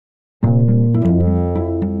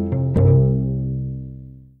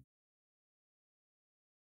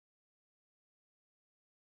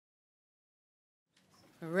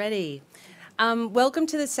Ready. Welcome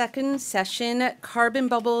to the second session, Carbon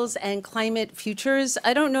Bubbles and Climate Futures.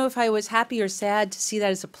 I don't know if I was happy or sad to see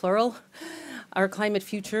that as a plural, our climate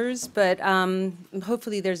futures, but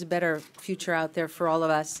hopefully there's a better future out there for all of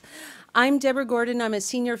us. I'm Deborah Gordon. I'm a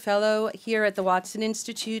senior fellow here at the Watson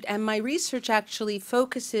Institute, and my research actually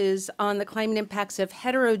focuses on the climate impacts of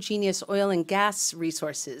heterogeneous oil and gas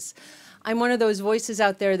resources. I'm one of those voices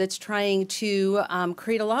out there that's trying to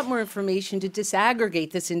create a lot more information to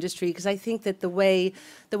disaggregate this industry, because I think that the way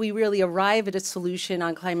that we really arrive at a solution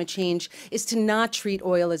on climate change is to not treat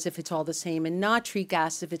oil as if it's all the same and not treat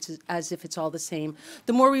gas as if it's all the same.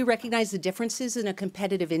 The more we recognize the differences in a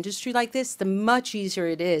competitive industry like this, the much easier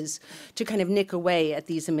it is to kind of nick away at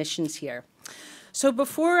these emissions here. So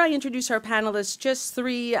before I introduce our panelists, just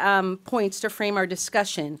three points to frame our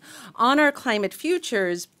discussion. On our climate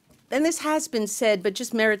futures, and this has been said, but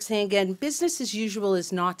just merits saying again, business as usual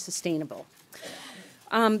is not sustainable.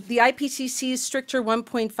 The IPCC's stricter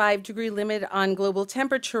 1.5 degree limit on global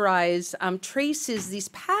temperature rise traces these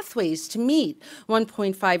pathways to meet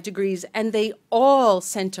 1.5 degrees, and they all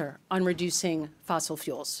center on reducing fossil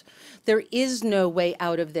fuels. There is no way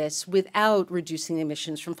out of this without reducing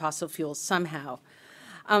emissions from fossil fuels somehow.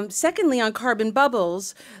 Secondly, on carbon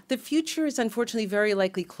bubbles, the future is unfortunately very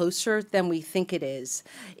likely closer than we think it is.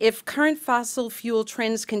 If current fossil fuel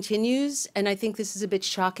trends continues, and I think this is a bit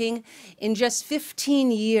shocking, in just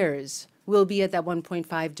 15 years, we'll be at that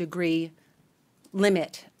 1.5 degree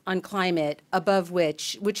limit on climate, above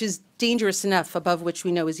which is dangerous enough, above which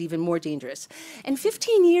we know is even more dangerous. And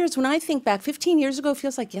 15 years, when I think back, 15 years ago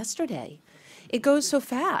feels like yesterday. It goes so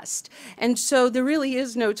fast. And so there really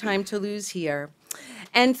is no time to lose here.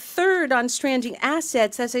 And third, on stranding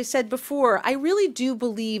assets, as I said before, I really do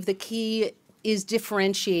believe the key is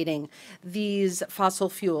differentiating these fossil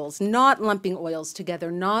fuels, not lumping oils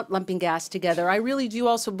together, not lumping gas together. I really do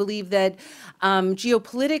also believe that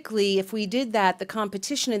geopolitically, if we did that, the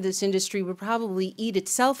competition in this industry would probably eat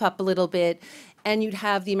itself up a little bit, and you'd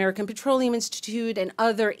have the American Petroleum Institute and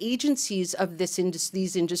other agencies of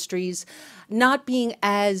these industries not being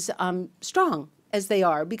as strong as they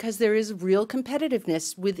are, because there is real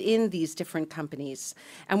competitiveness within these different companies.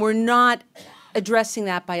 And we're not addressing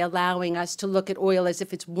that by allowing us to look at oil as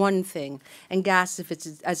if it's one thing and gas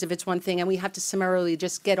as if it's one thing, and we have to summarily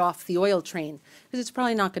just get off the oil train, because it's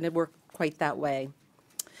probably not going to work quite that way.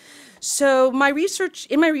 So in my research,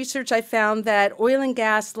 I found that oil and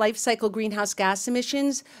gas life cycle greenhouse gas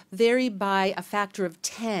emissions vary by a factor of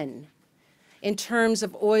 10 in terms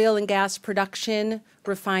of oil and gas production,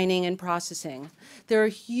 refining, and processing. There are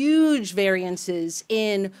huge variances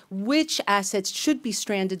in which assets should be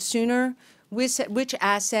stranded sooner, which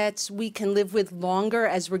assets we can live with longer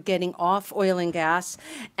as we're getting off oil and gas.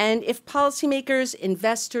 And if policymakers,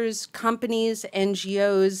 investors, companies,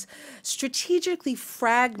 NGOs strategically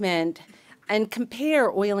fragment and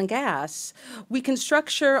compare oil and gas, we can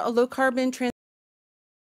structure a low-carbon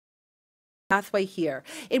pathway here.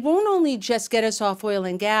 It won't only just get us off oil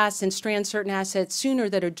and gas and strand certain assets sooner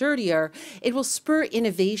that are dirtier, it will spur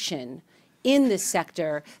innovation in this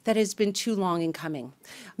sector that has been too long in coming.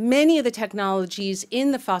 Many of the technologies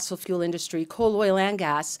in the fossil fuel industry, coal, oil, and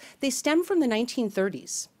gas, they stem from the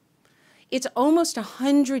 1930s. It's almost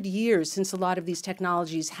 100 years since a lot of these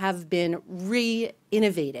technologies have been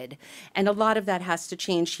re-innovated, and a lot of that has to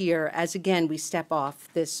change here as, again, we step off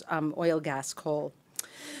this oil, gas, coal.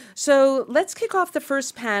 So let's kick off the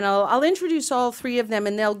first panel. I'll introduce all three of them,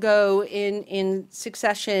 and they'll go in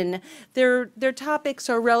succession. Their topics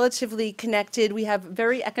are relatively connected. We have a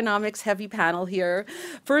very economics-heavy panel here.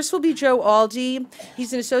 First will be Joe Aldy.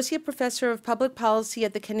 He's an associate professor of public policy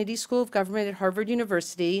at the Kennedy School of Government at Harvard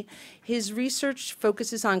University. His research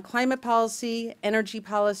focuses on climate policy, energy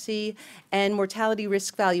policy, and mortality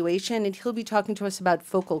risk valuation, and he'll be talking to us about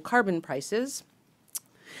focal carbon prices.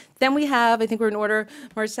 Then we have, I think we're in order,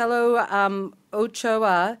 Marcelo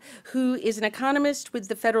Ochoa, who is an economist with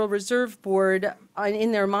the Federal Reserve Board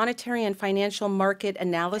in their monetary and financial market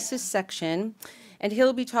analysis section. And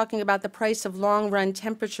he'll be talking about the price of long-run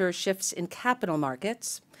temperature shifts in capital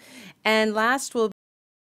markets. And last will be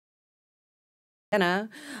Vienna,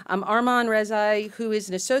 Armon Rezai, who is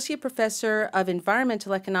an associate professor of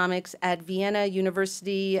environmental economics at Vienna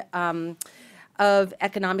University of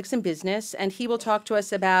Economics and Business, and he will talk to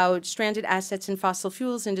us about stranded assets in fossil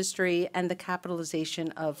fuels industry and the capitalization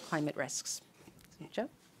of climate risks. Joe?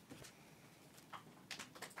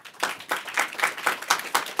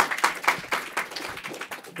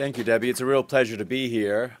 Thank you, Debbie. It's a real pleasure to be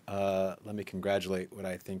here. Let me congratulate what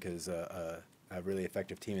I think is a a really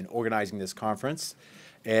effective team in organizing this conference.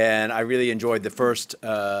 And I really enjoyed the first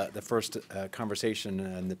conversation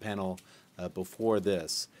and the panel before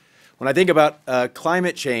this. When I think about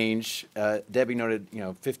climate change, Debbie noted,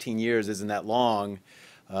 15 years isn't that long.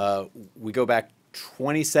 We go back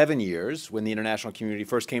 27 years when the international community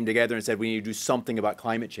first came together and said we need to do something about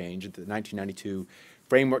climate change at the 1992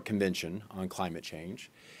 Framework Convention on Climate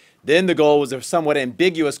Change. Then the goal was a somewhat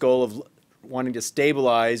ambiguous goal of wanting to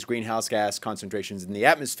stabilize greenhouse gas concentrations in the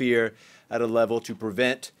atmosphere at a level to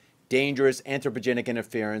prevent dangerous anthropogenic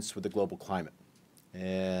interference with the global climate.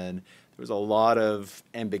 And there was a lot of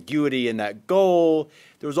ambiguity in that goal.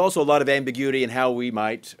 There was also a lot of ambiguity in how we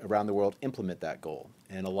might, around the world, implement that goal.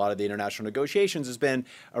 And a lot of the international negotiations has been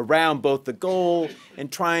around both the goal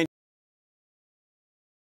and trying,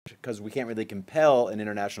 because we can't really compel in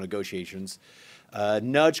international negotiations,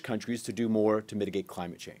 nudge countries to do more to mitigate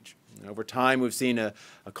climate change. And over time, we've seen a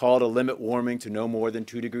call to limit warming to no more than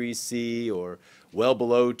 2 degrees C or well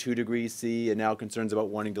below 2 degrees C, and now concerns about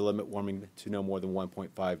wanting to limit warming to no more than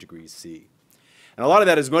 1.5 degrees C. And a lot of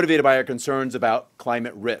that is motivated by our concerns about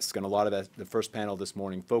climate risk. And a lot of that, the first panel this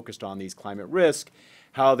morning focused on these climate risks,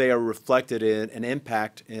 how they are reflected in an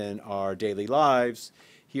impact in our daily lives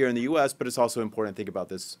here in the US, but it's also important to think about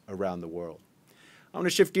this around the world. I want to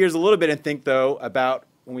shift gears a little bit and think, though, about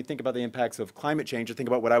when we think about the impacts of climate change, to think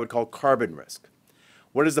about what I would call carbon risk.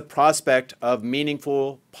 What does the prospect of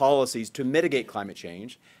meaningful policies to mitigate climate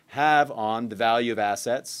change have on the value of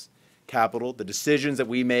assets, capital, the decisions that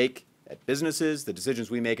we make at businesses, the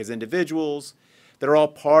decisions we make as individuals, that are all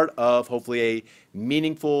part of, hopefully, a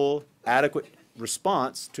meaningful, adequate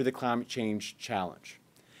response to the climate change challenge?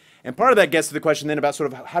 And part of that gets to the question then about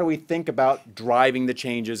sort of how do we think about driving the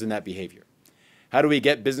changes in that behavior? How do we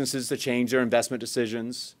get businesses to change their investment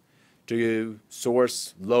decisions, to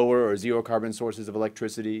source lower or zero carbon sources of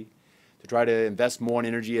electricity, to try to invest more in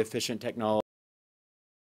energy efficient technology,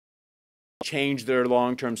 change their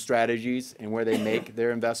long-term strategies and where they make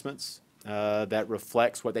their investments that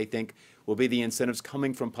reflects what they think will be the incentives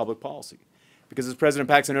coming from public policy? Because as President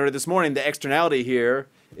Paxson noted this morning, the externality here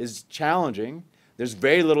is challenging. There's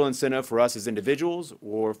very little incentive for us as individuals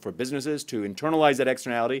or for businesses to internalize that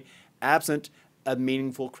externality absent a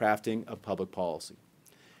meaningful crafting of public policy.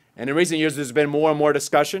 And in recent years, there's been more and more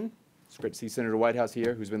discussion. It's great to see Senator Whitehouse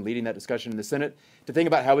here, who's been leading that discussion in the Senate, to think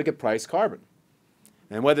about how we could price carbon.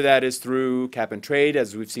 And whether that is through cap and trade,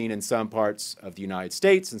 as we've seen in some parts of the United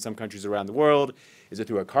States and some countries around the world, is it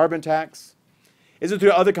through a carbon tax? Is it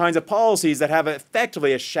through other kinds of policies that have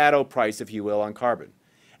effectively a shadow price, if you will, on carbon?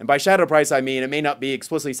 And by shadow price, I mean it may not be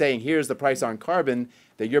explicitly saying, here's the price on carbon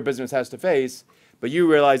that your business has to face, but you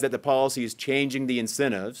realize that the policy is changing the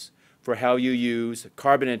incentives for how you use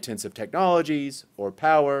carbon-intensive technologies or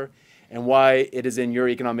power, and why it is in your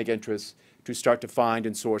economic interests to start to find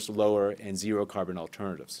and source lower and zero carbon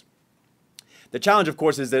alternatives. The challenge, of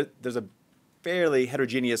course, is that there's a fairly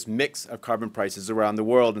heterogeneous mix of carbon prices around the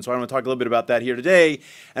world. And so I want to talk a little bit about that here today,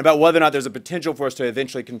 and about whether or not there's a potential for us to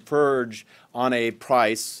eventually converge on a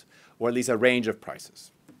price, or at least a range of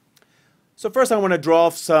prices. So first I want to draw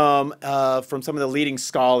some from some of the leading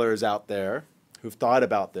scholars out there who've thought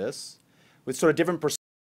about this with sort of different perspectives.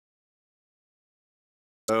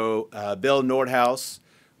 So Bill Nordhaus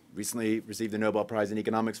recently received the Nobel Prize in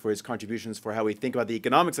Economics for his contributions for how we think about the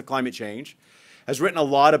economics of climate change, has written a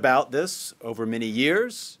lot about this over many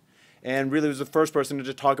years, and really was the first person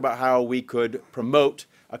to talk about how we could promote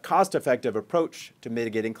a cost-effective approach to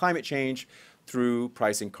mitigating climate change through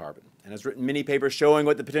pricing carbon. And has written many papers showing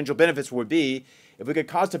what the potential benefits would be if we could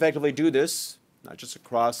cost-effectively do this, not just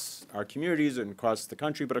across our communities and across the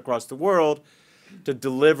country, but across the world, to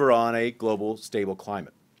deliver on a global stable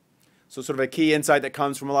climate. So sort of a key insight that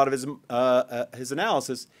comes from a lot of his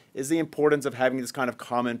analysis is the importance of having this kind of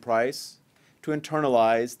common price to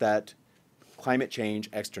internalize that climate change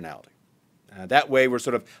externality. That way we're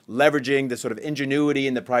sort of leveraging the sort of ingenuity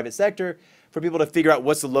in the private sector for people to figure out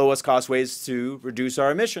what's the lowest cost ways to reduce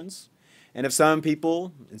our emissions. And if some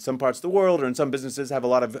people in some parts of the world or in some businesses have a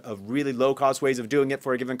lot of really low cost ways of doing it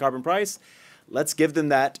for a given carbon price, let's give them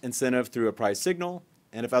that incentive through a price signal.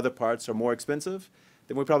 And if other parts are more expensive,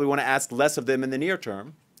 then we probably want to ask less of them in the near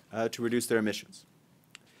term to reduce their emissions.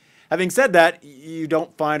 Having said that, you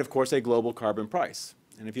don't find, of course, a global carbon price.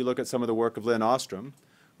 And if you look at some of the work of Lynn Ostrom,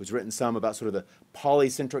 who's written some about sort of the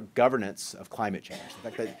polycentric governance of climate change. The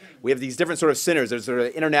fact that we have these different sort of centers. There's sort of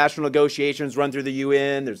international negotiations run through the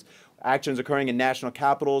UN. There's actions occurring in national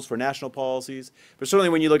capitals for national policies. But certainly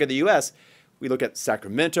when you look at the US, we look at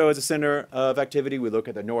Sacramento as a center of activity. We look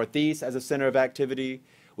at the Northeast as a center of activity.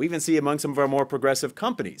 We even see among some of our more progressive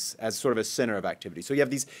companies as sort of a center of activity. So you have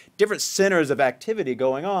these different centers of activity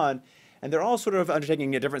going on, and they're all sort of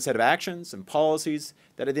undertaking a different set of actions and policies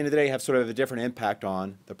that at the end of the day have sort of a different impact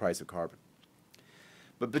on the price of carbon.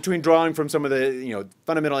 But between drawing from some of the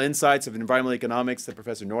fundamental insights of environmental economics that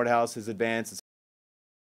Professor Nordhaus has advanced,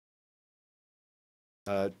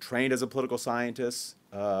 trained as a political scientist,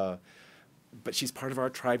 but she's part of our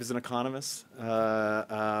tribe as an economist.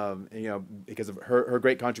 Because of her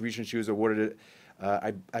great contribution, she was awarded,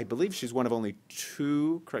 I believe she's one of only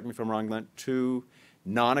two, correct me if I'm wrong, Glenn, two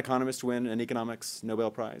non-economists to win an economics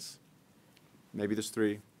Nobel Prize. Maybe there's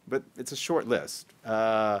three, but it's a short list.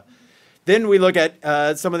 Then we look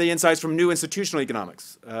at some of the insights from new institutional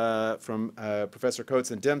economics from Professor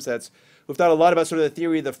Coates and Demsetz, who've thought a lot about sort of the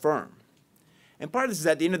theory of the firm. And part of this is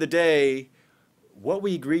at the end of the day, what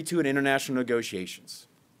we agree to in international negotiations.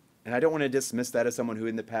 And I don't want to dismiss that as someone who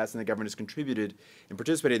in the past in the government has contributed and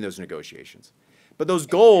participated in those negotiations. But those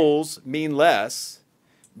goals mean less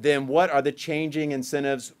than what are the changing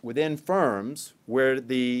incentives within firms where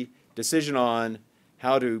the decision on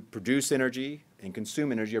how to produce energy and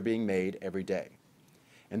consume energy are being made every day.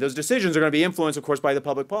 And those decisions are going to be influenced, of course, by the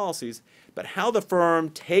public policies, but how the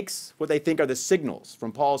firm takes what they think are the signals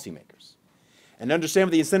from policymakers and understand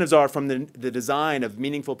what the incentives are from the design of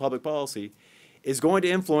meaningful public policy is going to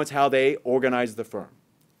influence how they organize the firm,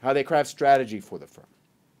 how they craft strategy for the firm,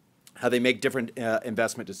 how they make different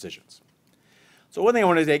investment decisions. So one thing I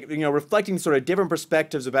want to take, reflecting sort of different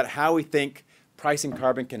perspectives about how we think pricing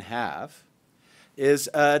carbon can have is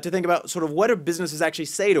to think about sort of what do businesses actually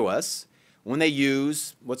say to us when they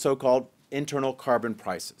use what's so-called internal carbon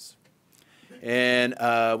prices. And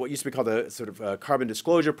what used to be called the sort of Carbon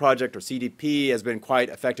Disclosure Project, or CDP, has been quite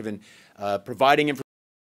effective in providing information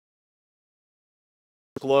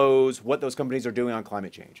to disclose what those companies are doing on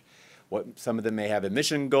climate change. Some of them may have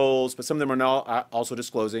emission goals, but some of them are now also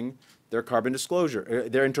disclosing their carbon disclosure,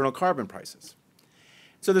 their internal carbon prices.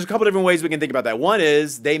 So there's a couple different ways we can think about that. One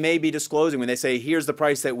is they may be disclosing when they say, here's the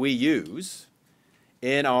price that we use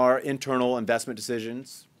in our internal investment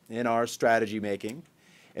decisions, in our strategy making.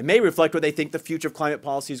 It may reflect what they think the future of climate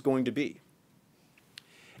policy is going to be.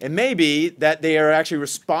 It may be that they are actually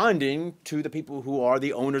responding to the people who are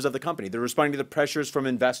the owners of the company. They're responding to the pressures from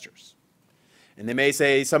investors. And they may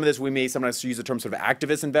say some of this, we may sometimes use the term sort of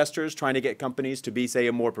activist investors, trying to get companies to be, say,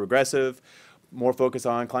 a more progressive, more focused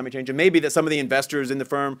on climate change. And maybe that some of the investors in the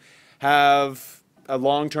firm have a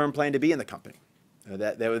long-term plan to be in the company.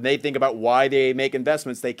 That when they think about why they make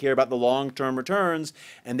investments, they care about the long-term returns,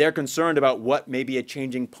 and they're concerned about what maybe a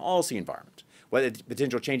changing policy environment, what a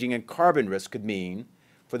potential changing in carbon risk could mean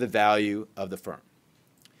for the value of the firm.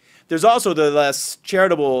 There's also the less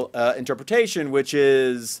charitable interpretation, which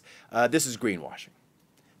is this is greenwashing.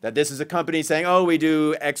 That this is a company saying, oh, we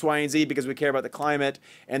do X, Y, and Z because we care about the climate,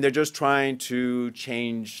 and they're just trying to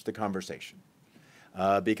change the conversation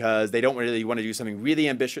because they don't really want to do something really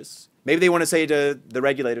ambitious. Maybe they want to say to the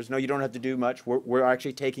regulators, no, you don't have to do much. We're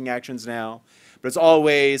actually taking actions now. But it's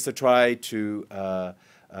always to try to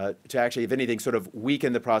actually, if anything, sort of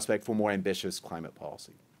weaken the prospect for more ambitious climate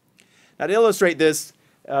policy. Now, to illustrate this,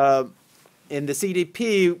 in the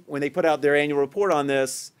CDP, when they put out their annual report on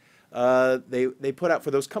this, they put out for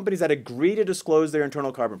those companies that agree to disclose their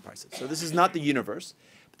internal carbon prices. So this is not the universe,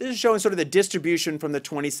 but this is showing sort of the distribution from the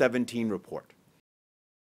 2017 report.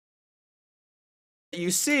 What you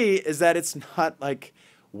see is that it's not like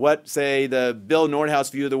what, say, the Bill Nordhaus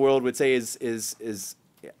view of the world would say is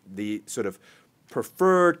the sort of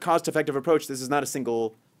preferred cost-effective approach. This is not a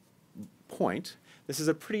single point. This is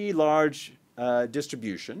a pretty large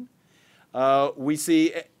distribution. We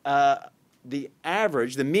see the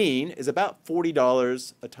average, the mean, is about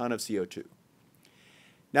 $40 a ton of CO2.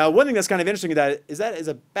 Now, one thing that's kind of interesting is that is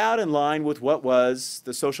about in line with what was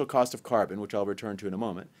the social cost of carbon, which I'll return to in a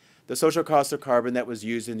moment, the social cost of carbon that was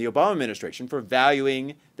used in the Obama administration for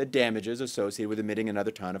valuing the damages associated with emitting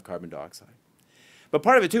another ton of carbon dioxide. But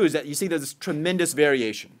part of it, too, is that you see there's this tremendous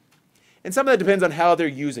variation. And some of that depends on how they're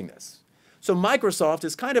using this. So Microsoft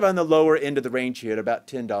is kind of on the lower end of the range here at about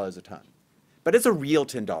 $10 a ton. But it's a real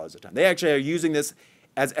 $10 a ton. They actually are using this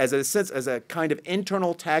as a kind of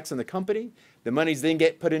internal tax in the company. The monies then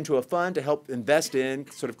get put into a fund to help invest in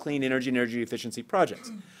sort of clean energy and energy efficiency projects.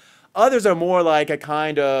 Others are more like a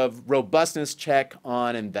kind of robustness check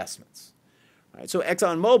on investments. Right? So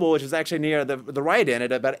ExxonMobil, which is actually near the right end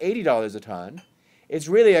at about $80 a ton, it's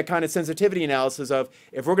really a kind of sensitivity analysis of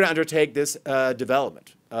if we're going to undertake this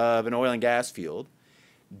development of an oil and gas field,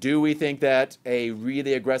 do we think that a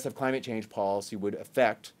really aggressive climate change policy would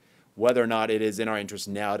affect whether or not it is in our interest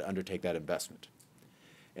now to undertake that investment?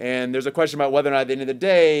 And there's a question about whether or not at the end of the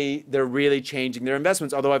day, they're really changing their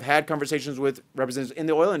investments. Although I've had conversations with representatives in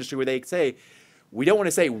the oil industry where they say, we don't want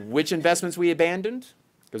to say which investments we abandoned,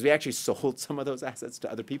 because we actually sold some of those assets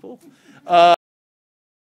to other people.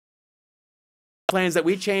 Plans that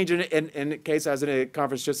we change. In a case, I was in a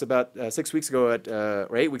conference just about 6 weeks ago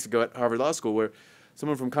or 8 weeks ago at Harvard Law School, where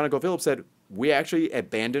someone from ConocoPhillips said, we actually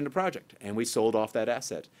abandoned a project and we sold off that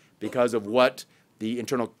asset because of what the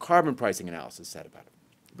internal carbon pricing analysis said about it.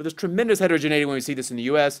 But there's tremendous heterogeneity when we see this in the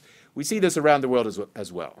US. We see this around the world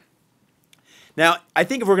as well. Now, I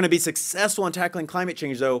think if we're going to be successful in tackling climate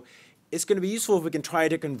change, though, it's going to be useful if we can try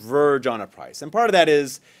to converge on a price. And part of that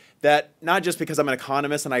is that not just because I'm an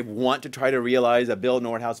economist and I want to try to realize a Bill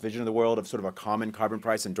Nordhaus vision of the world of sort of a common carbon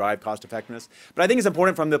price and drive cost effectiveness, but I think it's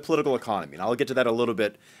important from the political economy, and I'll get to that a little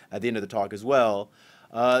bit at the end of the talk as well,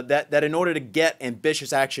 that in order to get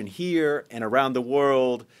ambitious action here and around the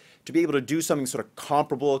world, to be able to do something sort of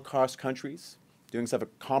comparable across countries, doing something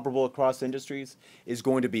comparable across industries, is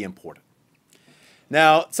going to be important.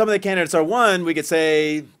 Now, some of the candidates are, one, we could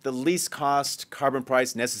say the least cost carbon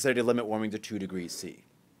price necessary to limit warming to 2 degrees C.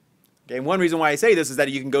 Okay, and one reason why I say this is that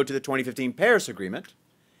you can go to the 2015 Paris Agreement,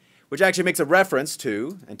 which actually makes a reference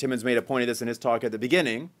to, and Timmons made a point of this in his talk at the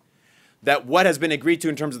beginning, that what has been agreed to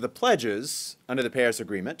in terms of the pledges under the Paris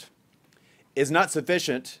Agreement is not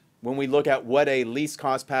sufficient when we look at what a least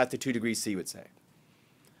cost path to 2 degrees C would say.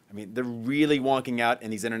 I mean, they're really wonking out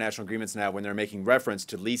in these international agreements now when they're making reference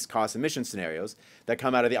to least cost emission scenarios that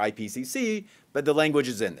come out of the IPCC, but the language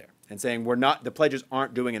is in there and saying the pledges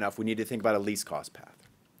aren't doing enough. We need to think about a least cost path.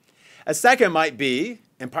 A second might be,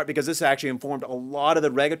 in part because this actually informed a lot of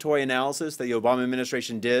the regulatory analysis that the Obama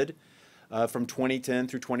administration did from 2010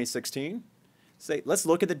 through 2016, say, let's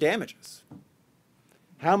look at the damages.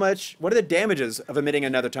 What are the damages of emitting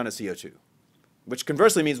another ton of CO2? Which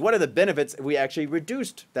conversely means, what are the benefits if we actually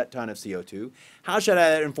reduced that ton of CO2? How should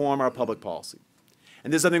that inform our public policy?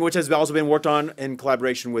 And this is something which has also been worked on in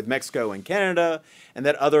collaboration with Mexico and Canada, and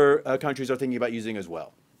that other countries are thinking about using as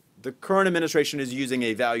well. The current administration is using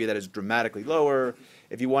a value that is dramatically lower.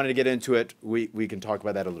 If you wanted to get into it, we can talk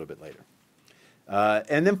about that a little bit later.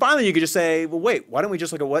 And then finally, you could just say, well, wait, why don't we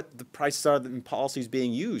just look at what the prices are and policies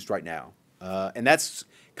being used right now? And that's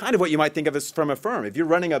kind of what you might think of as from a firm. If you're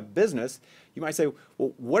running a business, you might say,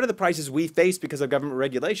 well, what are the prices we face because of government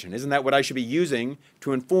regulation? Isn't that what I should be using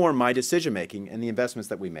to inform my decision-making and the investments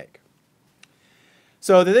that we make?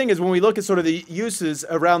 So the thing is, when we look at sort of the uses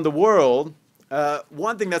around the world,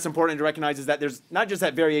 one thing that's important to recognize is that there's not just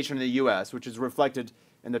that variation in the US, which is reflected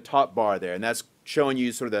in the top bar there, and that's showing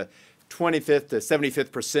you sort of the 25th to 75th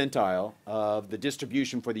percentile of the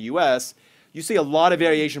distribution for the US. You see a lot of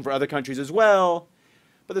variation for other countries as well,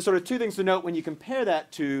 but there's sort of two things to note when you compare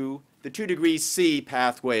that to the 2 degrees C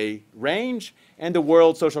pathway range and the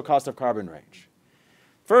world social cost of carbon range.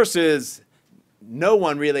 First is, no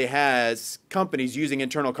one really has companies using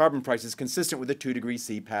internal carbon prices consistent with the 2 degrees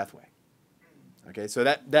C pathway. Okay, so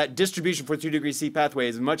that distribution for 2 degrees C pathway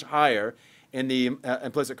is much higher in the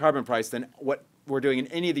implicit carbon price than what we're doing in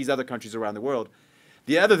any of these other countries around the world.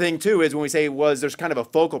 The other thing, too, is when we say, there's kind of a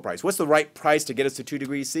focal price. What's the right price to get us to 2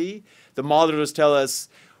 degrees C? The modelers tell us,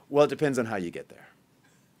 well, it depends on how you get there.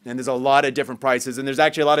 And there's a lot of different prices, and there's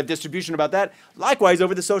actually a lot of distribution about that. Likewise,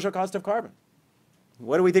 over the social cost of carbon.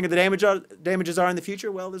 What do we think of the damages are in the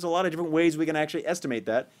future? Well, there's a lot of different ways we can actually estimate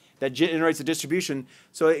that. That generates a distribution,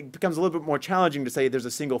 so it becomes a little bit more challenging to say there's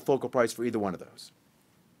a single focal price for either one of those.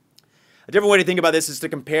 A different way to think about this is to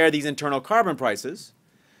compare these internal carbon prices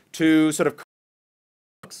to sort of,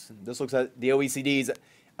 this looks at the OECD's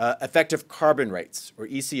effective carbon rates, or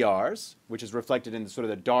ECRs, which is reflected in sort of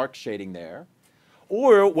the dark shading there,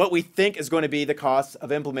 or what we think is going to be the cost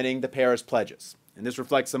of implementing the Paris pledges. And this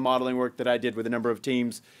reflects some modeling work that I did with a number of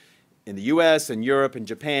teams in the US and Europe and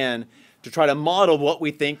Japan to try to model what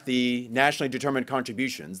we think the nationally determined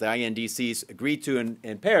contributions, the INDCs, agreed to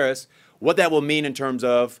in Paris, what that will mean in terms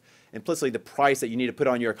of implicitly the price that you need to put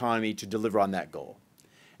on your economy to deliver on that goal.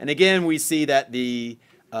 And again, we see that the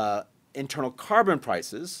internal carbon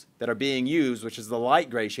prices that are being used, which is the light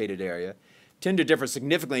gray shaded area, tend to differ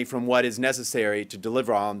significantly from what is necessary to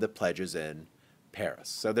deliver on the pledges in Paris.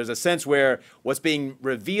 So there's a sense where what's being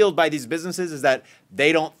revealed by these businesses is that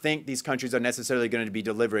they don't think these countries are necessarily going to be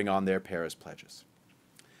delivering on their Paris pledges.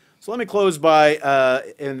 So let me close by,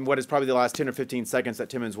 in what is probably the last 10 or 15 seconds that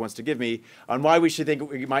Timmons wants to give me, on why we should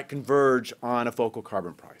think we might converge on a focal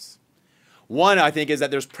carbon price. One, I think, is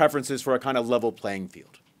that there's preferences for a kind of level playing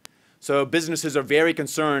field. So businesses are very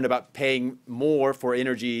concerned about paying more for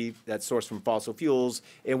energy that's sourced from fossil fuels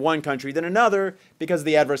in one country than another because of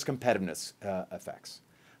the adverse competitiveness effects.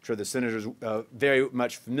 sure the senators very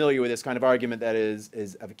much familiar with this kind of argument that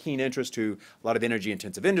is of a keen interest to a lot of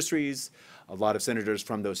energy-intensive industries, a lot of senators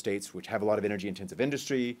from those states which have a lot of energy-intensive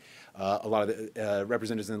industry, a lot of the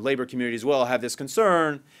representatives in the labor community as well have this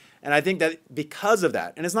concern. And I think that because of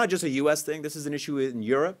that, and it's not just a U.S. thing, this is an issue in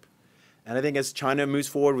Europe, and I think as China moves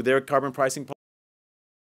forward with their carbon pricing policy,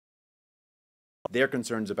 their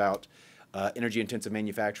concerns about energy-intensive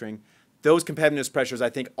manufacturing, those competitiveness pressures, I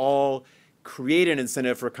think, all create an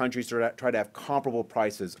incentive for countries to try to have comparable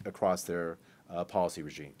prices across their policy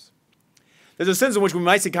regimes. There's a sense in which we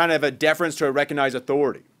might see kind of a deference to a recognized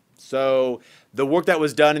authority. So the work that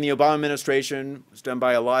was done in the Obama administration was done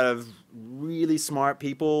by a lot of really smart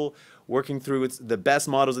people working through the best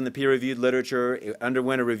models in the peer-reviewed literature. It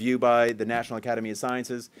underwent a review by the National Academy of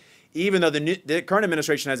Sciences. Even though the current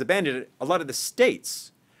administration has abandoned it, a lot of the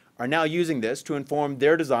states are now using this to inform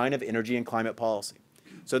their design of energy and climate policy.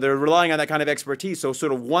 So they're relying on that kind of expertise. So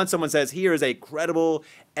sort of once someone says, here is a credible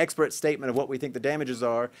expert statement of what we think the damages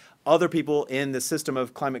are, other people in the system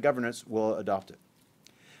of climate governance will adopt it.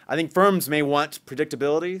 I think firms may want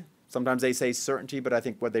predictability. Sometimes they say certainty, but I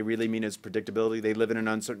think what they really mean is predictability. They live in an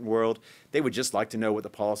uncertain world. They would just like to know what the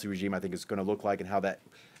policy regime, I think, is going to look like and how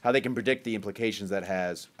they can predict the implications that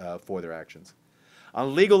has for their actions.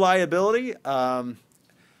 On legal liability,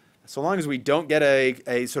 so long as we don't get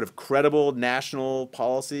a sort of credible national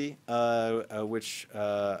policy, which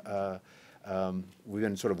we've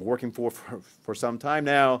been sort of working for some time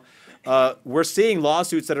now, we're seeing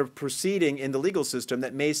lawsuits that are proceeding in the legal system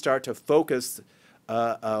that may start to focus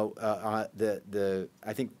I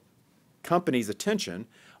think, companies' attention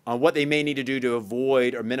on what they may need to do to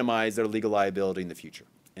avoid or minimize their legal liability in the future.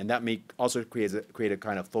 And that may also create a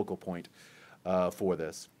kind of focal point for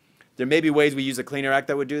this. There may be ways we use a Clean Air Act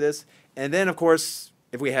that would do this. And then, of course,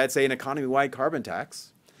 if we had, say, an economy-wide carbon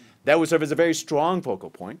tax, that would serve as a very strong focal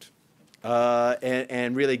point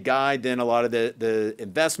and really guide then a lot of the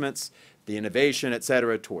investments, the innovation, et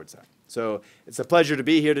cetera, towards that. So it's a pleasure to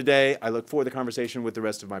be here today. I look forward to the conversation with the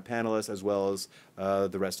rest of my panelists as well as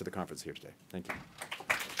the rest of the conference here today. Thank you.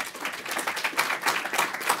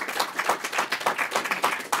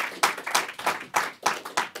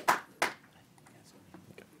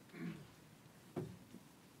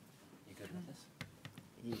 You good with this?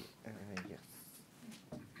 Yes.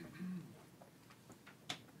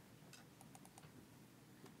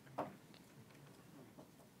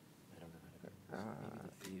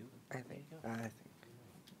 I think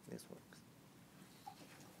this works.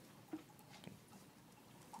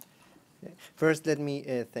 Okay. First, let me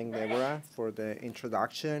thank Deborah for the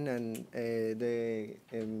introduction and the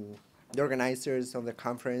organizers of the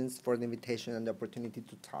conference for the invitation and the opportunity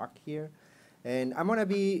to talk here. And I'm going to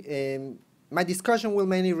be, my discussion will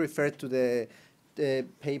mainly refer to the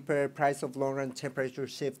paper Price of Long-Run Temperature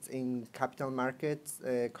Shifts in Capital Markets,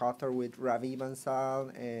 co-authored with Ravi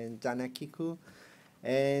Bansal and Dana Kiku.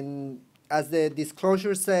 And as the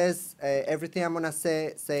disclosure says, everything I'm going to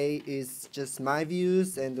say is just my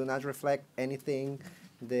views and do not reflect anything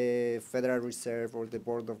the Federal Reserve or the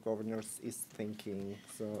Board of Governors is thinking.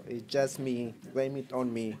 So it's just me. Blame it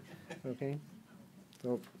on me. Okay?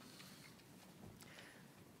 So,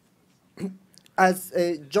 as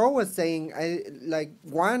Joe was saying,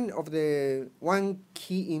 one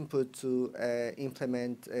key input to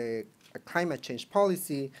implement a climate change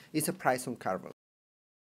policy is a price on carbon.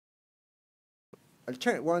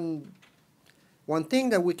 One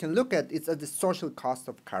thing that we can look at is at the social cost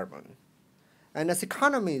of carbon. And as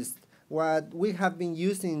economists, what we have been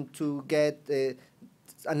using to get a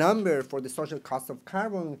number for the social cost of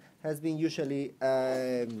carbon has been usually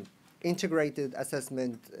integrated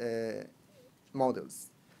assessment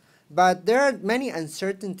models. But there are many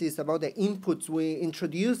uncertainties about the inputs we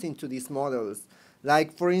introduce into these models.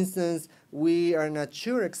 Like, for instance, we are not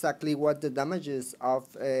sure exactly what the damages of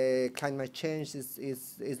climate change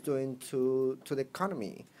is doing to the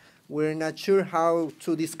economy. We're not sure how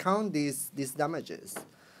to discount these damages.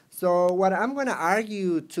 So what I'm going to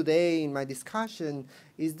argue today in my discussion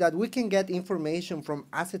is that we can get information from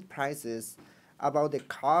asset prices about the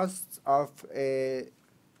costs of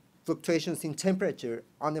fluctuations in temperature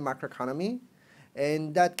on the macroeconomy,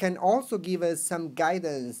 and that can also give us some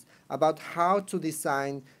guidance about how to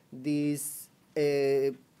design these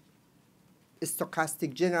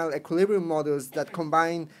stochastic general equilibrium models that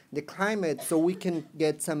combine the climate so we can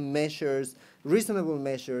get some measures, reasonable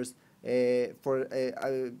measures for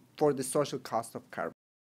the social cost of carbon.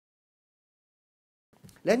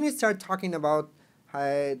 Let me start talking about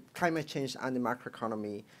climate change and the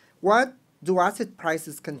macroeconomy. What do asset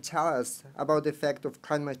prices can tell us about the effect of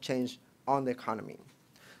climate change on the economy?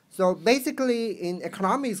 So basically, in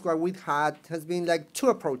economics, what we've had has been like two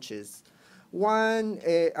approaches. One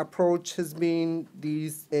approach has been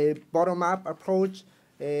this bottom-up approach.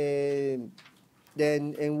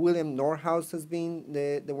 Then and William Nordhaus has been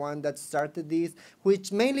the one that started this,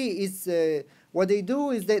 which mainly is what they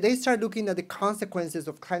do is they start looking at the consequences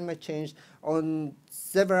of climate change on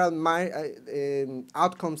several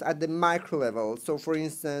outcomes at the micro level. So for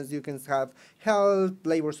instance, you can have health,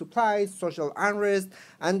 labor supplies, social unrest,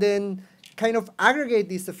 and then kind of aggregate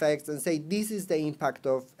these effects and say this is the impact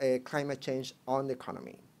of climate change on the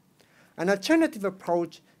economy. An alternative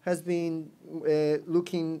approach has been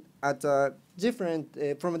looking at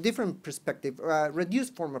from a different perspective,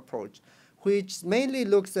 reduced form approach, which mainly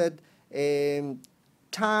looks at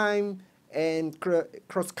time and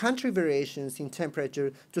cross-country variations in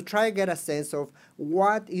temperature to try to get a sense of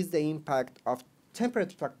what is the impact of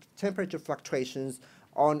temperature fluctuations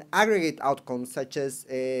on aggregate outcomes such as,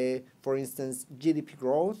 for instance, GDP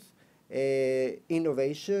growth,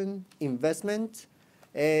 innovation, investment.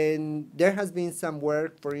 And there has been some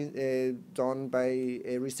work done by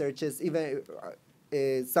researchers, even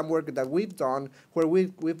some work that we've done where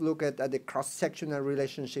we've looked at the cross-sectional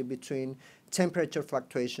relationship between temperature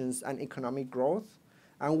fluctuations and economic growth.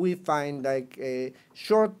 And we find like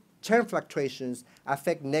short-term fluctuations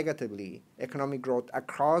affect negatively economic growth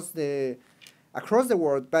across the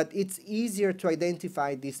world, but it's easier to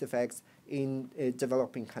identify these effects in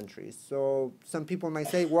developing countries. So some people might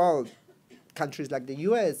say, well, countries like the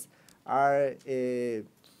US are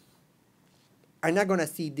not going to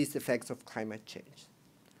see these effects of climate change.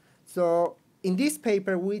 So in this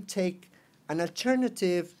paper, we take an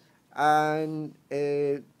alternative and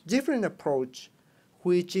a different approach,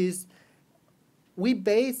 which is we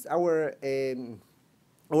base our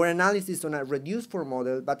analysis on a reduced form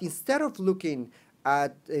model, but instead of looking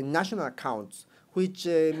at national accounts, which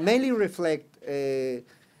mainly reflect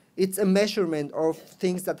it's a measurement of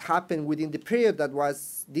things that happened within the period that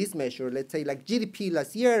was this measure. Let's say like GDP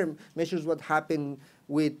last year measures what happened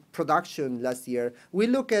with production last year. We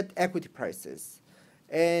look at equity prices.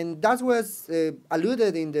 And that was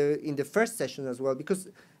alluded in the first session as well, because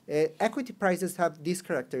equity prices have this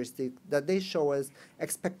characteristic that they show us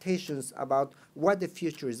expectations about what the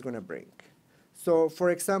future is going to bring. So for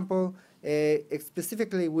example,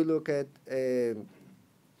 specifically we look at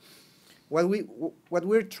what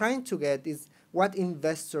we're trying to get is what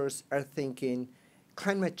investors are thinking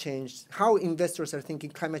climate change, how investors are thinking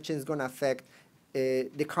climate change is going to affect the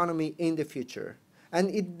economy in the future. And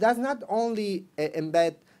it does not only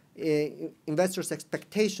embed investors'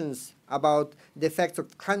 expectations about the effects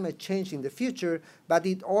of climate change in the future, but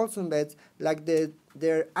it also embeds like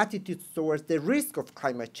their attitudes towards the risk of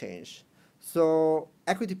climate change. So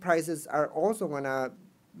equity prices are also going to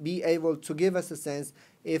be able to give us a sense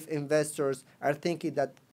if investors are thinking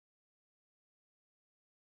that.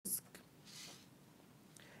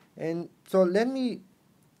 And so let me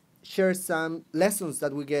share some lessons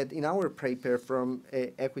that we get in our paper from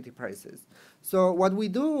equity prices. So what we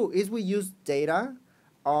do is we use data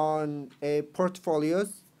on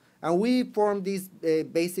portfolios, and we form these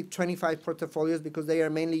basic 25 portfolios because they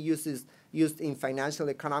are mainly used in financial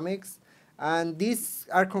economics. And these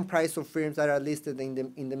are comprised of firms that are listed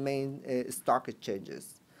in the main stock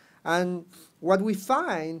exchanges. And what we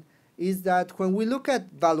find is that when we look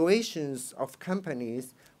at valuations of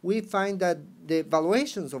companies, we find that the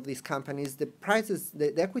valuations of these companies, the prices,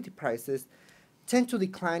 the equity prices, tend to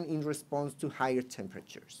decline in response to higher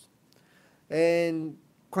temperatures. And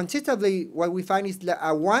quantitatively, what we find is that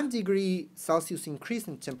a 1 degree Celsius increase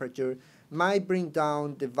in temperature might bring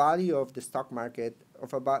down the value of the stock market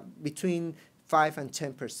of about between 5 and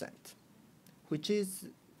 10%, which is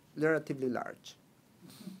relatively large.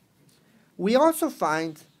 We also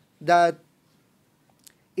find that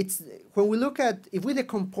when we look at, if we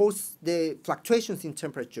decompose the fluctuations in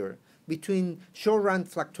temperature between short-run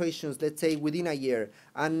fluctuations, let's say within a year,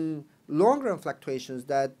 and long-run fluctuations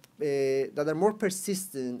that are more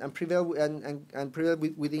persistent and prevail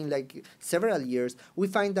within like several years, we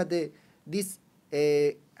find that this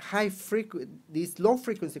low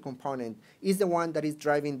frequency component is the one that is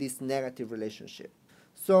driving this negative relationship.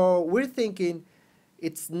 So we're thinking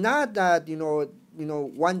it's not that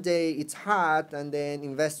one day it's hot and then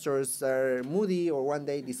investors are moody, or one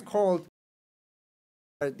day it's cold.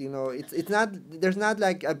 It's not, there's not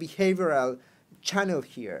like a behavioral channel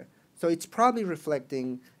here. So it's probably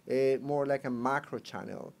reflecting more like a macro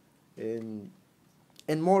channel and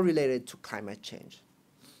more related to climate change.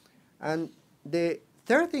 And the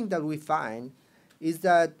third thing that we find is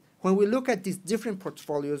that when we look at these different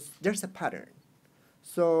portfolios, there's a pattern.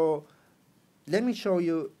 So let me show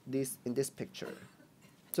you this in this picture.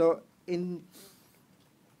 So in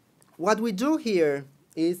what we do here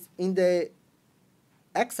is in the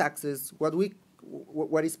x-axis, what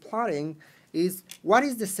is plotting is what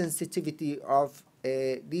is the sensitivity of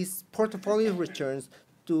these portfolio returns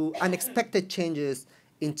to unexpected changes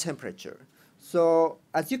in temperature. So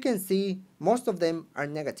as you can see, most of them are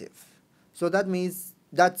negative. So that means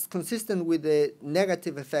that's consistent with the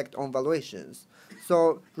negative effect on valuations.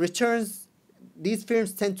 So returns, these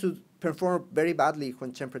firms tend to perform very badly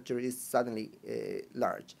when temperature is suddenly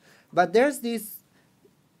large. But there's this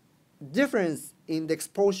difference in the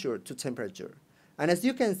exposure to temperature. And as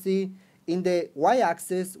you can see, in the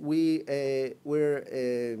y-axis,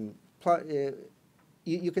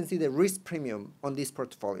 you can see the risk premium on these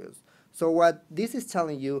portfolios. So what this is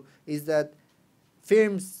telling you is that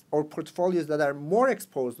firms or portfolios that are more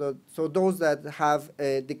exposed, so those that have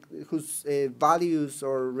whose values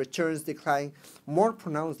or returns decline more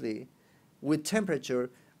pronouncedly with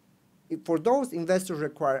temperature, for those, investors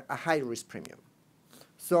require a high risk premium.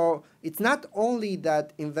 So it's not only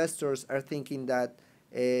that investors are thinking that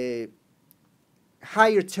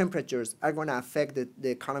higher temperatures are going to affect the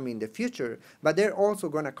economy in the future, but they're also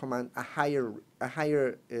going to command a higher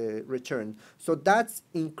return. So that's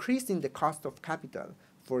increasing the cost of capital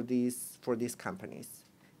for these companies.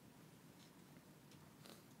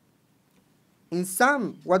 In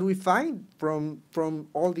sum, what we find from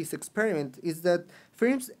all these experiments is that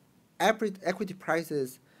firms' equity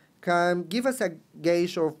prices can give us a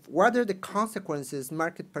gauge of what are the consequences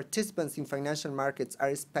market participants in financial markets are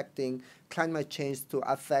expecting climate change to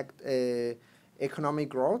affect economic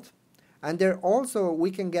growth. And there also,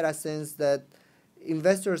 we can get a sense that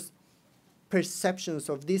investors' perceptions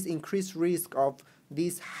of this increased risk of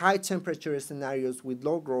these high temperature scenarios with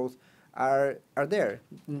low growth are there.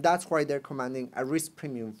 And that's why they're commanding a risk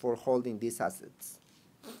premium for holding these assets.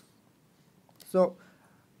 So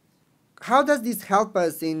how does this help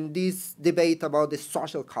us in this debate about the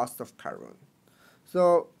social cost of carbon?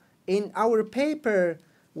 So in our paper,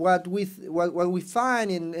 what we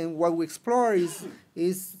find and what we explore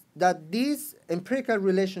is that this empirical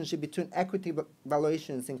relationship between equity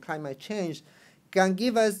valuations and climate change can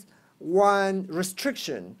give us one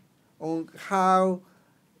restriction on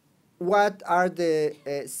what are the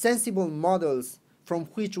sensible models from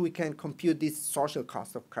which we can compute this social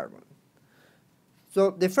cost of carbon.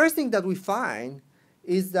 So the first thing that we find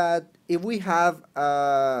is that if we have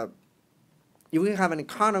an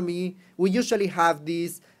economy, we usually have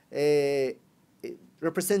this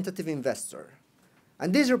representative investor.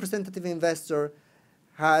 And this representative investor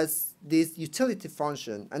has this utility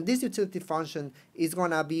function. And this utility function is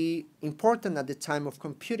going to be important at the time of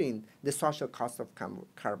computing the social cost of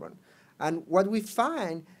carbon. And what we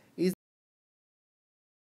find is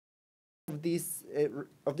of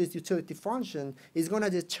this utility function is going to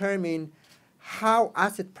determine how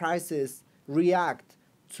asset prices react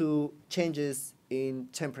to changes in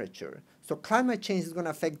temperature. So climate change is going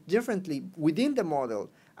to affect differently within the model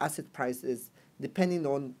asset prices depending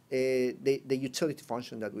on the utility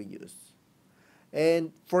function that we use.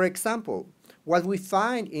 And for example, what we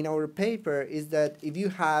find in our paper is that if you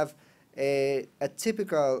have a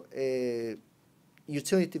typical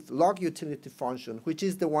log utility function, which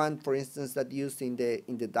is the one, for instance, that used in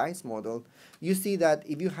the DICE model, you see that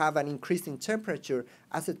if you have an increase in temperature,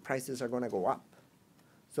 asset prices are going to go up.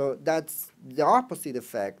 So that's the opposite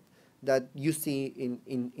effect that you see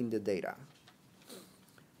in the data.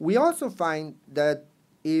 We also find that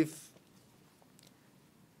if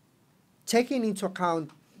taking into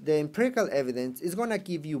account the empirical evidence is going to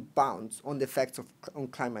give you bounds on the effects on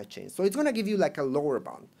climate change. So it's going to give you like a lower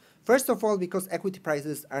bound. First of all, because equity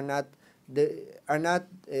prices are not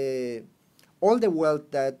all the wealth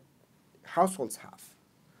that households have.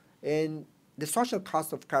 And the social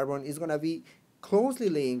cost of carbon is going to be closely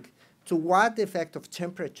linked to what the effect of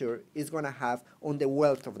temperature is going to have on the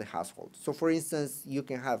wealth of the household. So for instance, you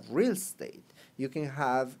can have real estate, you can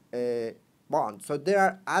have bonds. So there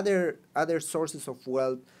are other sources of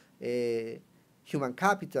wealth, human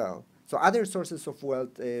capital, so other sources of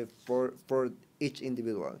wealth for each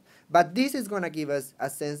individual. But this is going to give us a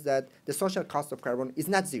sense that the social cost of carbon is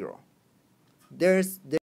not zero.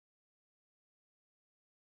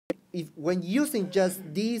 When using just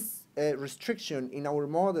this restriction in our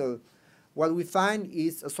model, what we find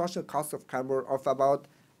is a social cost of carbon of about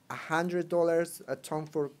 $100 a ton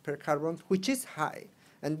per carbon, which is high.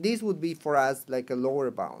 And this would be for us like a lower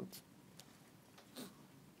bound.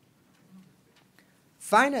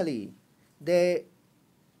 Finally, the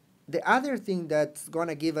other thing that's going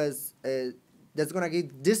to give us, that's going to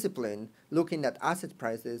give discipline looking at asset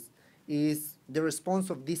prices is the response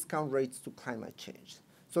of discount rates to climate change.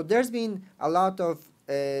 So there's been a lot of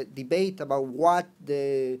debate about what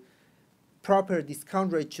the proper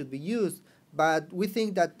discount rate should be used, but we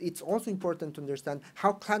think that it's also important to understand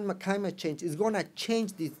how climate change is going to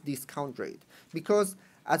change this discount rate. Because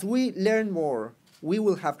as we learn more, we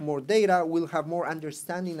will have more data, we'll have more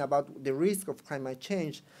understanding about the risk of climate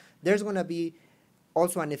change. There's going to be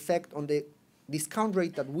also an effect on the discount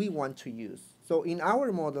rate that we want to use. So in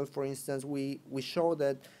our model, for instance, we show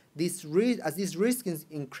that as this risk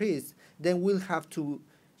increase, then we'll have to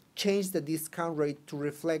change the discount rate to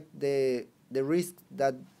reflect the risk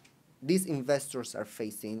that these investors are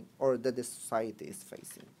facing or that the society is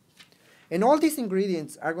facing. And all these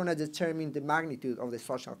ingredients are going to determine the magnitude of the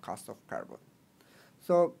social cost of carbon.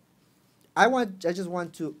 So I just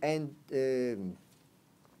want to end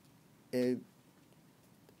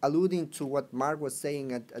alluding to what Mark was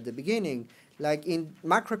saying at the beginning. Like in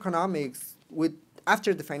macroeconomics,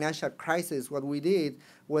 after the financial crisis, what we did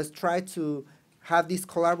was try to have this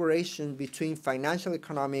collaboration between financial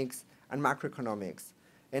economics and macroeconomics.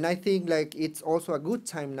 And I think like it's also a good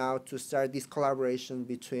time now to start this collaboration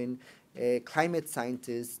between climate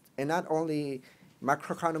scientists and not only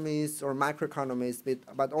macroeconomists or microeconomists,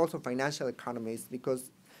 but also financial economists,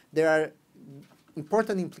 because there are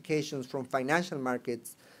important implications from financial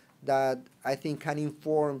markets that I think can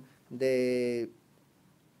inform the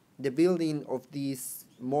building of these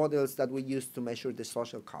models that we use to measure the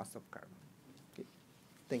social cost of carbon. Okay.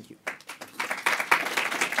 Thank you.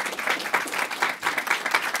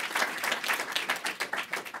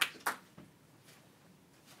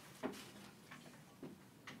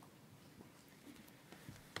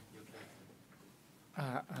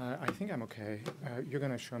 I think I'm okay. You're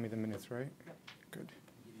going to show me the minutes, right? Good.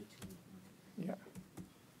 Yeah.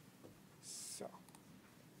 So.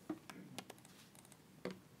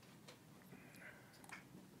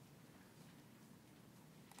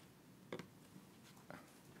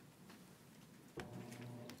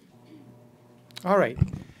 All right.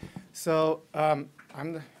 So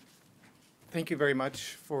thank you very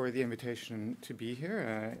much for the invitation to be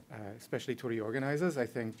here, especially to the organizers. I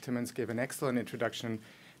think Timmons gave an excellent introduction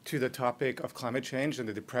to the topic of climate change and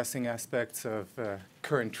the depressing aspects of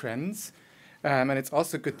current trends. And it's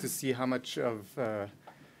also good to see how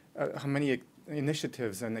many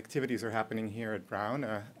initiatives and activities are happening here at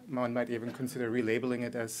Brown. One might even consider relabeling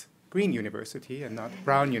it as Green University and not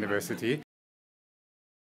Brown University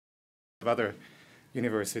of other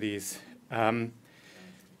universities.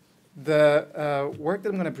 The work that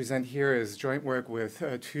I'm going to present here is joint work with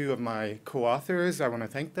two of my co-authors. I want to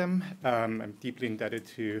thank them. I'm deeply indebted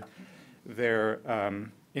to their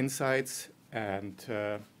insights and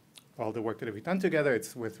all the work that we've done together.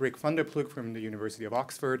 It's with Rick van der Ploeg from the University of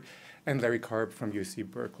Oxford and Larry Karp from UC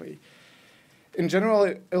Berkeley. In general,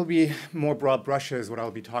 it'll be more broad brushes what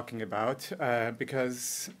I'll be talking about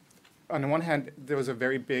because on the one hand, there was a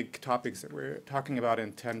very big topics that we're talking about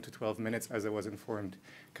in 10 to 12 minutes, as I was informed.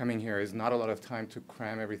 Coming here is not a lot of time to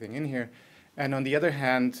cram everything in here. And on the other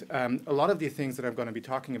hand, a lot of the things that I'm going to be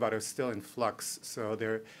talking about are still in flux. So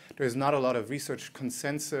there's not a lot of research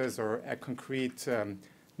consensus or concrete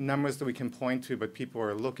numbers that we can point to, but people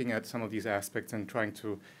are looking at some of these aspects and trying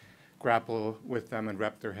to grapple with them and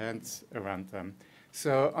wrap their heads around them.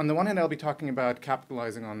 So on the one hand, I'll be talking about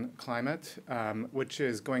capitalizing on climate, which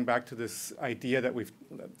is going back to this idea that we've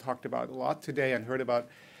talked about a lot today and heard about,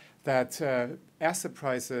 that asset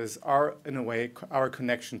prices are, in a way, our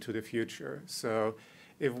connection to the future. So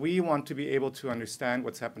if we want to be able to understand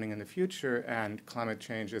what's happening in the future, and climate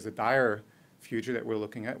change is a dire future that we're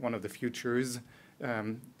looking at, one of the futures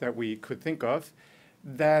that we could think of,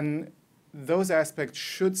 then those aspects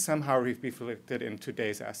should somehow be reflected in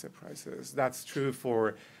today's asset prices. That's true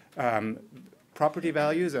for property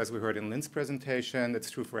values, as we heard in Lynn's presentation. That's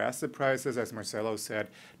true for asset prices, as Marcelo said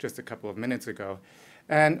just a couple of minutes ago.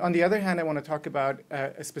 And on the other hand, I want to talk about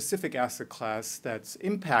a specific asset class that's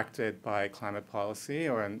impacted by climate policy,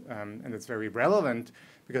 and it's very relevant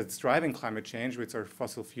because it's driving climate change, which are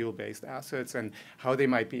fossil fuel-based assets, and how they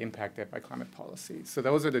might be impacted by climate policy. So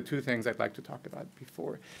those are the two things I'd like to talk about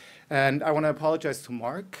before. And I want to apologize to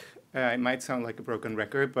Mark. It might sound like a broken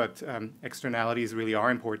record, but externalities really are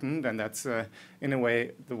important, and that's, in a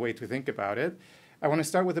way, the way to think about it. I want to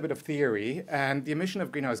start with a bit of theory, and the emission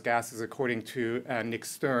of greenhouse gases, according to Nick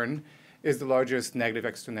Stern, is the largest negative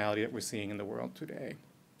externality that we're seeing in the world today.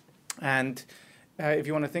 And if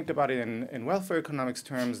you want to think about it in welfare economics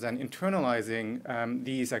terms, then internalizing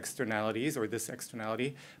these externalities or this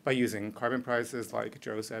externality by using carbon prices like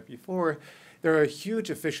Joe said before, there are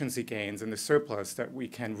huge efficiency gains in the surplus that we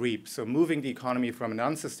can reap. So moving the economy from an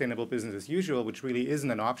unsustainable business as usual, which really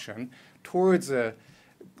isn't an option, towards a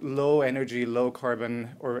low energy, low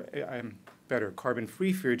carbon, or better,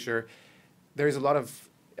 carbon-free future, there's a lot of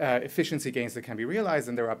efficiency gains that can be realized,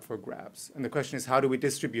 and they're up for grabs. And the question is, how do we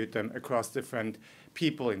distribute them across different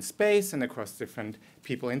people in space and across different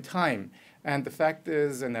people in time? And the fact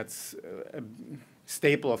is, and that's a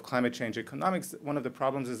staple of climate change economics, one of the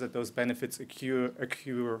problems is that those benefits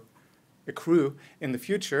accrue in the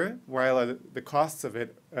future, while the costs of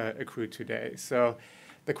it accrue today. So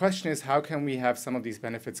the question is, how can we have some of these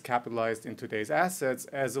benefits capitalized in today's assets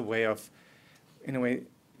as a way of, in a way,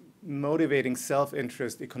 motivating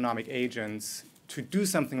self-interest economic agents to do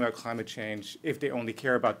something about climate change if they only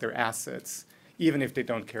care about their assets, even if they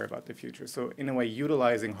don't care about the future. So in a way,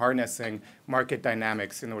 utilizing, harnessing market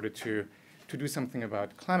dynamics in order to do something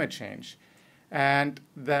about climate change. And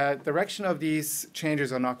the direction of these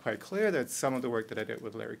changes are not quite clear. That's some of the work that I did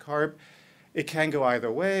with Larry Karp. It can go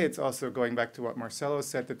either way. It's also going back to what Marcelo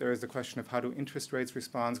said, that there is the question of how do interest rates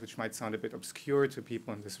respond, which might sound a bit obscure to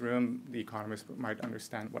people in this room. The economists might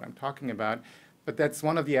understand what I'm talking about. But that's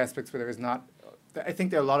one of the aspects where there is not, I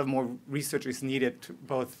think there are a lot of more research is needed,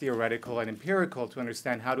 both theoretical and empirical, to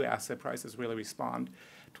understand how do asset prices really respond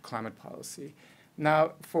to climate policy.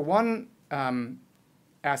 Now, for one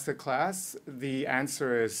asset class, the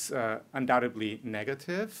answer is undoubtedly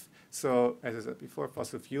negative. So, as I said before,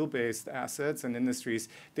 fossil fuel-based assets and industries,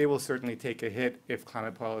 they will certainly take a hit if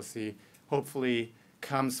climate policy hopefully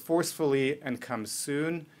comes forcefully and comes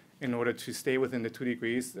soon in order to stay within the 2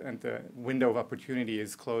 degrees, and the window of opportunity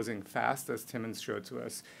is closing fast, as Timmons showed to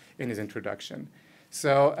us in his introduction.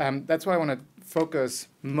 So that's why I want to focus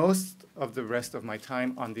most of the rest of my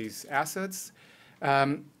time on these assets.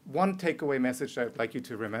 One takeaway message that I'd like you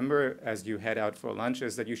to remember as you head out for lunch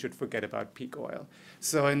is that you should forget about peak oil.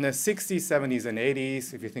 So in the 60s, 70s, and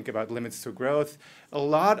 80s, if you think about limits to growth, a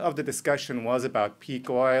lot of the discussion was about peak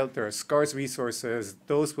oil. There are scarce resources.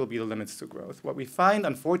 Those will be the limits to growth. What we find,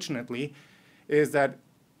 unfortunately, is that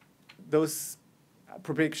those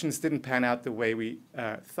predictions didn't pan out the way we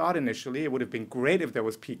thought initially. It would have been great if there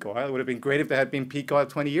was peak oil. It would have been great if there had been peak oil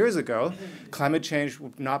 20 years ago. Climate change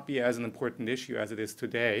would not be as an important issue as it is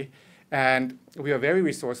today. And we are very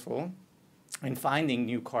resourceful in finding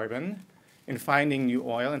new carbon, in finding new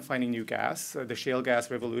oil, and finding new gas. The shale gas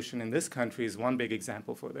revolution in this country is one big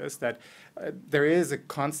example for this, that there is a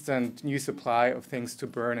constant new supply of things to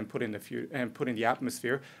burn and put in the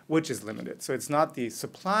atmosphere, which is limited. So it's not the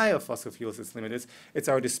supply of fossil fuels that's limited, it's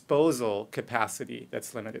our disposal capacity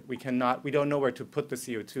that's limited. We don't know where to put the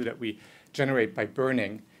CO2 that we generate by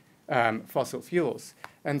burning fossil fuels.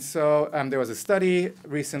 And so there was a study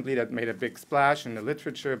recently that made a big splash in the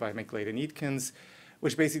literature by McGlade and Eatkins,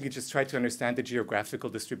 which basically just tried to understand the geographical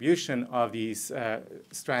distribution of these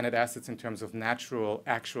stranded assets in terms of natural,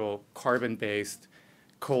 actual carbon-based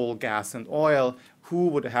coal, gas, and oil, who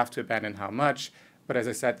would have to abandon how much. But as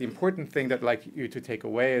I said, the important thing that I'd like you to take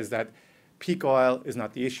away is that peak oil is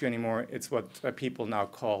not the issue anymore. It's what people now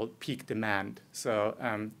call peak demand. So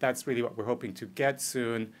that's really what we're hoping to get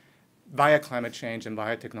soon via climate change and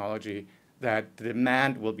via technology, that the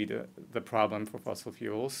demand will be the problem for fossil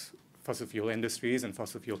fuels, fossil fuel industries and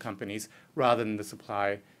fossil fuel companies, rather than the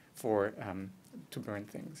supply for to burn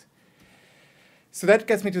things. So that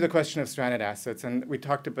gets me to the question of stranded assets, and we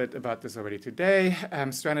talked a bit about this already today.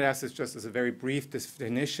 Stranded assets, just as a very brief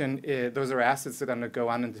definition, those are assets that undergo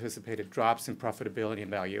unanticipated drops in profitability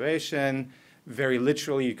and valuation. Very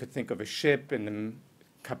literally, you could think of a ship in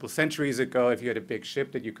a couple of centuries ago. If you had a big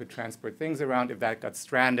ship that you could transport things around, if that got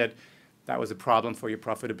stranded, that was a problem for your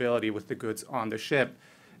profitability with the goods on the ship.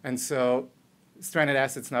 And so stranded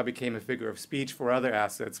assets now became a figure of speech for other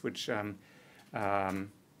assets which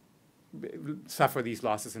suffer these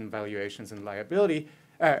losses in valuations and liability,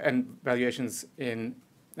 and valuations in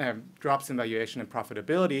drops in valuation and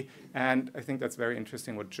profitability. And I think that's very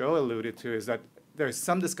interesting. What Joe alluded to is that there's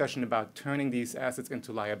some discussion about turning these assets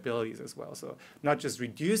into liabilities as well. So not just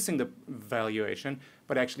reducing the valuation,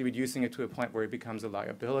 but actually reducing it to a point where it becomes a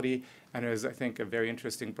liability. And there's, I think, a very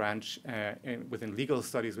interesting branch within legal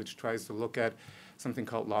studies which tries to look at something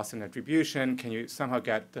called loss and attribution. Can you somehow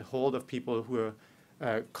get the hold of people who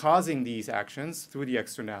are causing these actions through the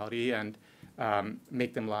externality and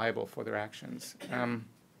make them liable for their actions?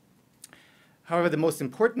 However, the most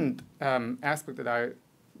important aspect that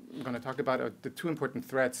I'm going to talk about are the two important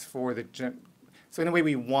threats for the So in a way,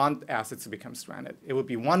 we want assets to become stranded. It would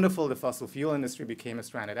be wonderful if the fossil fuel industry became a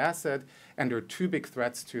stranded asset, and there are two big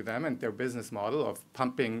threats to them and their business model of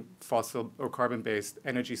pumping fossil or carbon-based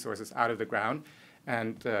energy sources out of the ground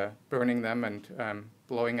and burning them and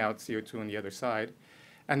blowing out CO2 on the other side.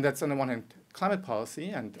 And that's on the one hand climate policy,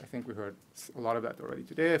 and I think we heard a lot of that already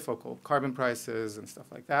today, focal carbon prices and stuff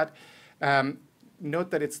like that.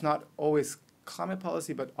 Note that it's not always climate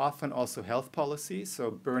policy, but often also health policy.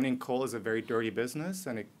 So burning coal is a very dirty business,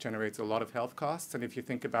 and it generates a lot of health costs. And if you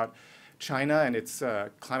think about China and its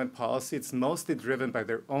climate policy, it's mostly driven by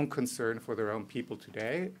their own concern for their own people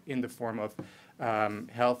today in the form of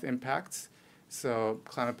health impacts. So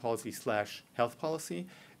climate policy / health policy.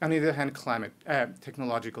 On the other hand,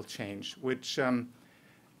 technological change, which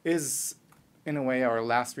is in a way our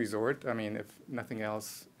last resort. I mean, if nothing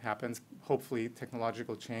else happens, hopefully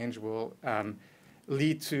technological change will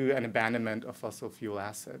lead to an abandonment of fossil fuel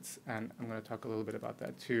assets. And I'm going to talk a little bit about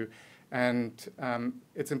that too. And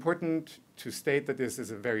it's important to state that this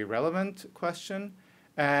is a very relevant question,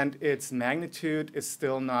 and its magnitude is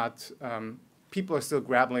still not, people are still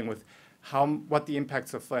grappling with what the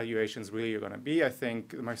impacts of valuations really are going to be. I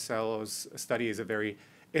think Marcelo's study is a very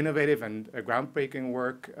innovative and groundbreaking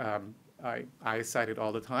work. I cite it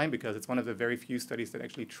all the time because it's one of the very few studies that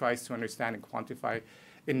actually tries to understand and quantify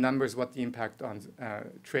in numbers what the impact on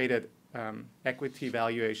traded equity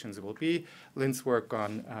valuations will be. Lynn's work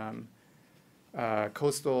on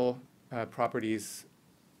coastal properties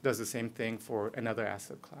does the same thing for another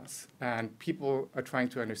asset class. And people are trying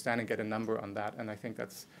to understand and get a number on that, and I think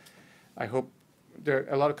that's, I hope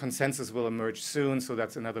a lot of consensus will emerge soon, so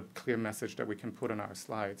that's another clear message that we can put on our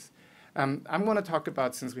slides. I'm going to talk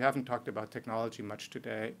about, since we haven't talked about technology much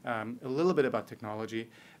today, a little bit about technology.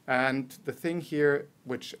 And the thing here,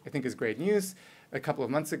 which I think is great news, a couple of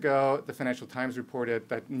months ago, the Financial Times reported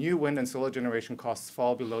that new wind and solar generation costs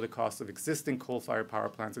fall below the cost of existing coal-fired power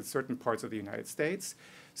plants in certain parts of the United States.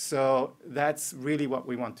 So that's really what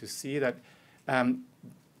we want to see, that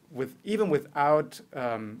even without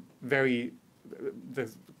the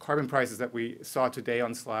carbon prices that we saw today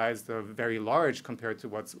on slides, they're very large compared to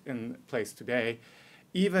what's in place today.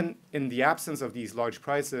 Even in the absence of these large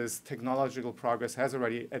prices, technological progress has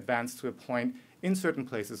already advanced to a point in certain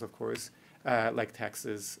places, of course, like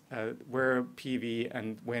Texas, where PV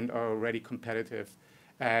and wind are already competitive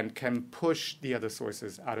and can push the other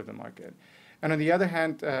sources out of the market. And on the other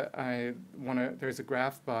hand, there's a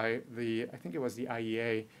graph by I think it was the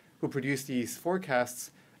IEA, who produced these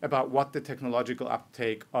forecasts about what the technological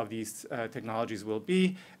uptake of these technologies will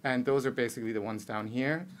be. And those are basically the ones down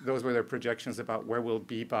here. Those were their projections about where we'll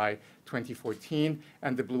be by 2014.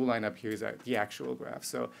 And the blue line up here is the actual graph.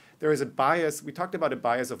 So there is a bias. We talked about a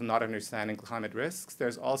bias of not understanding climate risks.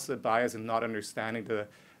 There's also a bias in not understanding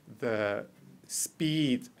the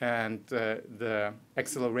speed and the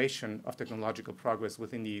acceleration of technological progress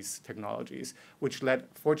within these technologies, which led,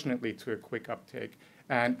 fortunately, to a quick uptake,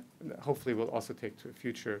 and hopefully will also take to a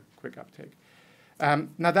future quick uptake.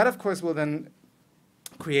 Now that, of course, will then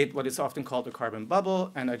create what is often called a carbon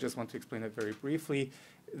bubble, and I just want to explain it very briefly.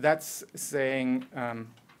 That's saying,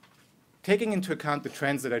 taking into account the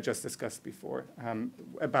trends that I just discussed before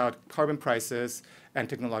about carbon prices and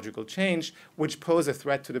technological change, which pose a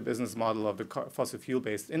threat to the business model of the fossil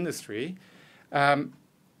fuel-based industry,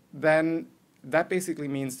 then that basically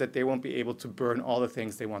means that they won't be able to burn all the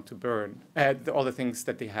things they want to burn, all the things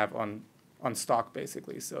that they have on stock,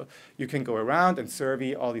 basically. So you can go around and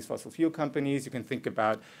survey all these fossil fuel companies. You can think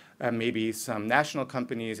about maybe some national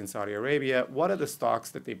companies in Saudi Arabia. What are the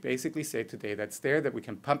stocks that they basically say today that's there, that we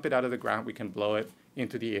can pump it out of the ground, we can blow it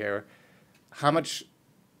into the air? How much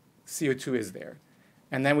CO2 is there?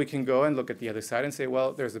 And then we can go and look at the other side and say,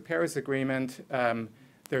 well, there's the Paris Agreement.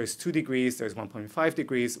 There's 2 degrees, there's 1.5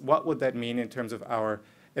 degrees. What would that mean in terms of our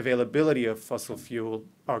availability of fossil fuel,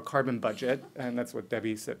 our carbon budget? And that's what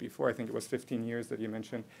Debbie said before. I think it was 15 years that you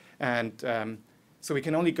mentioned. And so we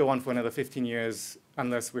can only go on for another 15 years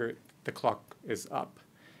unless the clock is up.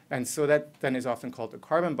 And so that then is often called the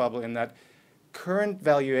carbon bubble, in that current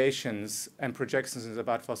valuations and projections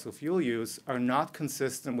about fossil fuel use are not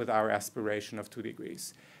consistent with our aspiration of 2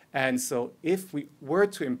 degrees. And so if we were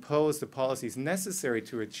to impose the policies necessary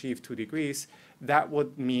to achieve 2 degrees, that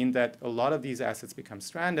would mean that a lot of these assets become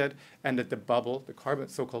stranded, and that the bubble, the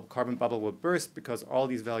so-called carbon bubble, will burst, because all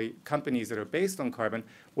these companies that are based on carbon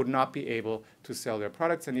would not be able to sell their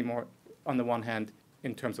products anymore, on the one hand,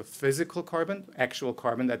 in terms of physical carbon, actual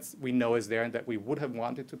carbon that we know is there and that we would have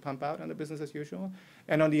wanted to pump out under business as usual.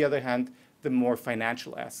 And on the other hand, the more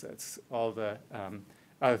financial assets, all the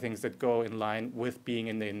other things that go in line with being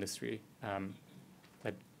in the industry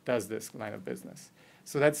that does this line of business.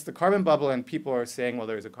 So that's the carbon bubble, and people are saying, well,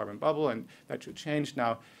 there is a carbon bubble, and that should change.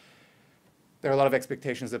 Now, there are a lot of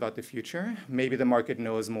expectations about the future. Maybe the market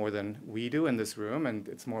knows more than we do in this room, and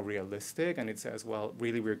it's more realistic, and it says, well,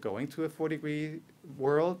 really, we're going to a 4-degree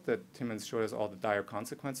world, that Timmons showed us all the dire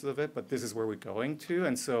consequences of it, but this is where we're going to,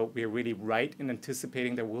 and so we're really right in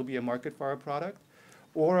anticipating there will be a market for our product.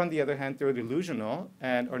 Or on the other hand, they're delusional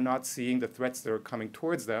and are not seeing the threats that are coming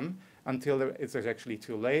towards them until it's actually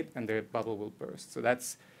too late and their bubble will burst. So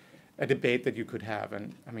that's a debate that you could have,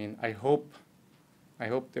 and I mean, I hope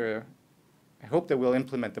they will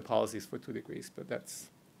implement the policies for 2 degrees, but that's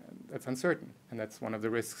uncertain, and that's one of the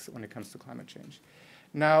risks when it comes to climate change.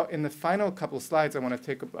 Now, in the final couple slides, I want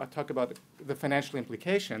to talk about the financial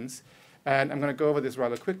implications, and I'm going to go over this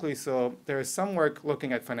rather quickly. So there is some work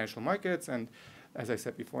looking at financial markets, and as I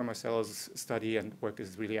said before, Marcelo's study and work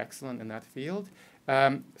is really excellent in that field.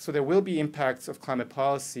 So there will be impacts of climate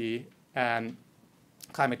policy and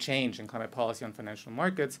climate change and climate policy on financial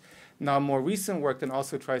markets. Now, more recent work then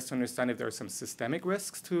also tries to understand if there are some systemic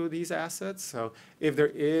risks to these assets. So if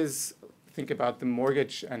there is, think about the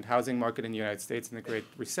mortgage and housing market in the United States in the Great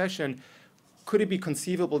Recession, could it be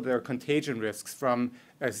conceivable there are contagion risks from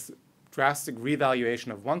a drastic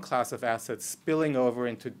revaluation of one class of assets spilling over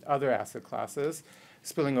into other asset classes,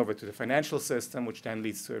 spilling over to the financial system, which then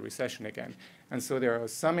leads to a recession again? And so there are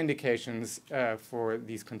some indications for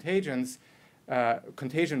these contagion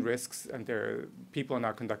risks, and people are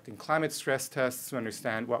now conducting climate stress tests to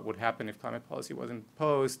understand what would happen if climate policy was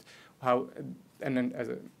imposed.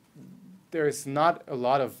 There is not a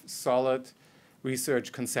lot of solid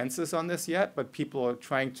research consensus on this yet, but people are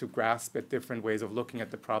trying to grasp at different ways of looking at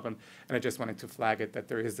the problem. And I just wanted to flag it that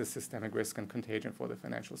there is this systemic risk and contagion for the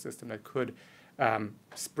financial system that could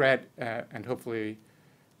spread and hopefully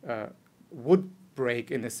would break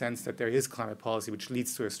in the sense that there is climate policy, which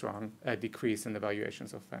leads to a strong decrease in the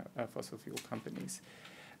valuations of fossil fuel companies.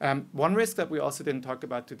 One risk that we also didn't talk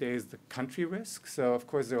about today is the country risk. So, of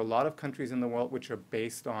course, there are a lot of countries in the world which are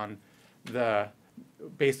based on the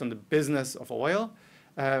business of oil.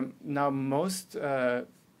 Now, most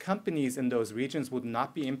companies in those regions would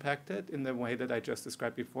not be impacted in the way that I just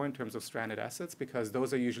described before in terms of stranded assets, because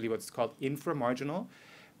those are usually what's called inframarginal.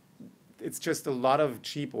 It's just a lot of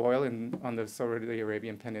cheap oil on the Saudi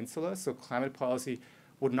Arabian Peninsula, so climate policy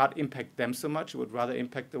would not impact them so much. It would rather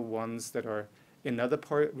impact the ones that are in other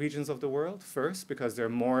regions of the world first, because they're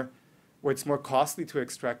where it's more costly to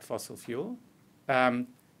extract fossil fuel.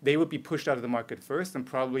 They would be pushed out of the market first, and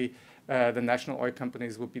probably the national oil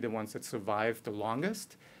companies would be the ones that survive the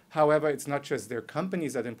longest. However, it's not just their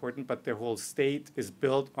companies that are important, but their whole state is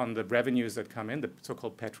built on the revenues that come in, the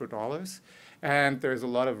so-called petrodollars. And there's a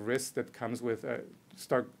lot of risk that comes with a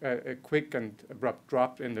quick and abrupt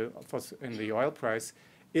drop in the oil price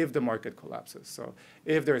if the market collapses. So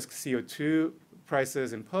if there's CO2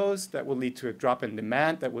 prices imposed, that will lead to a drop in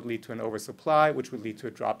demand, that would lead to an oversupply, which would lead to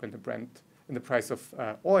a drop in the price of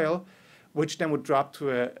oil, which then would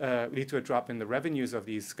lead to a drop in the revenues of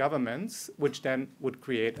these governments, which then would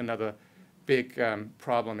create another big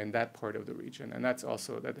problem in that part of the region. And that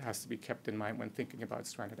has to be kept in mind when thinking about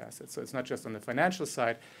stranded assets. So it's not just on the financial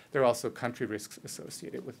side, there are also country risks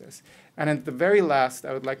associated with this. And at the very last,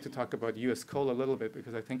 I would like to talk about US coal a little bit,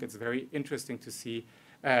 because I think it's very interesting to see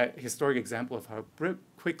a historic example of how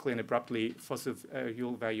quickly and abruptly fossil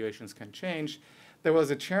fuel valuations can change. There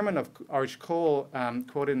was a chairman of Arch Coal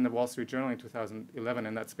quoted in the Wall Street Journal in 2011,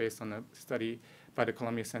 and that's based on a study by the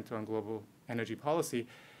Columbia Center on Global Energy Policy,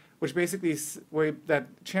 which basically, where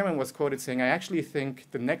that chairman was quoted saying, I actually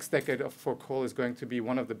think the next decade for coal is going to be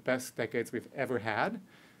one of the best decades we've ever had.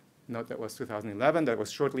 Note that was 2011. That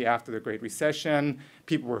was shortly after the Great Recession.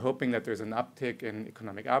 People were hoping that there's an uptick in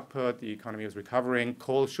economic output. The economy was recovering.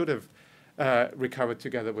 Coal should have recovered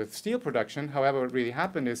together with steel production. However, what really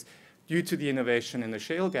happened is, due to the innovation in the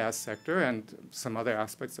shale gas sector and some other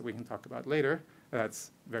aspects that we can talk about later,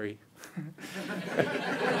 that's very,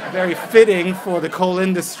 very fitting for the coal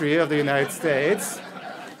industry of the United States.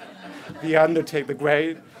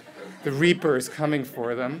 The reaper is coming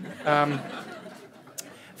for them.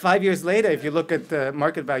 5 years later, if you look at the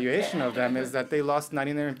market valuation of them, is that they lost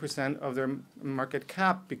 99% of their market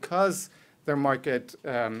cap because their market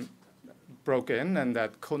broke in, and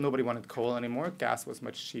that nobody wanted coal anymore. Gas was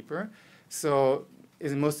much cheaper. So,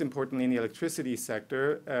 most importantly, in the electricity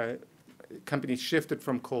sector, companies shifted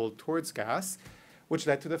from coal towards gas, which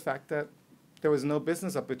led to the fact that there was no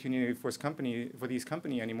business opportunity for these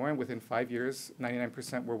companies anymore. And within 5 years,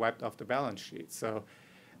 99% were wiped off the balance sheet. So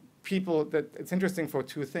it's interesting for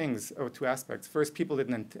two things, or two aspects. First, people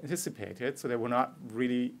didn't anticipate it, so there were not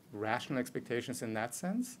really rational expectations in that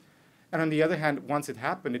sense. And on the other hand, once it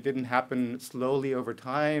happened, it didn't happen slowly over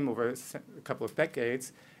time, over a couple of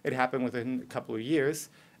decades. It happened within a couple of years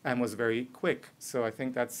and was very quick. So I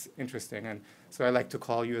think that's interesting. And so I like to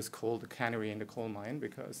call US coal the canary in the coal mine,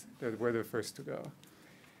 because we're the first to go.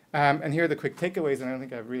 And here are the quick takeaways, and I don't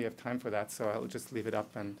think I really have time for that, so I'll just leave it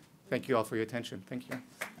up. And thank you all for your attention. Thank you.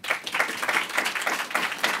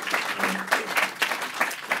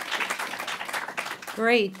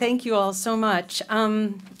 Great, thank you all so much.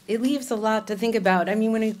 It leaves a lot to think about. I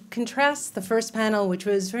mean, when you contrast the first panel, which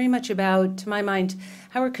was very much about, to my mind,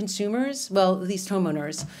 how are consumers, well, at least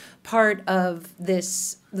homeowners, part of the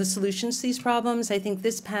solutions to these problems, I think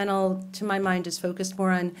this panel, to my mind, is focused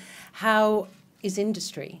more on how is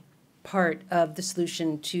industry part of the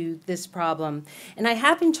solution to this problem. And I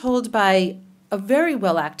have been told by a very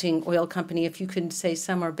well-acting oil company, if you could say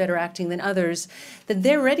some are better acting than others, that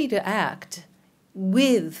they're ready to act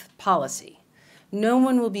with policy. No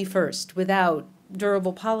one will be first without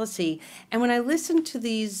durable policy. And when I listened to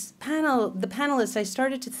the panelists, I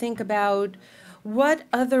started to think about what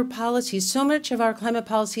other policies, so much of our climate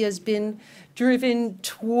policy has been driven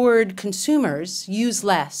toward consumers, use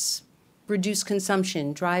less, reduce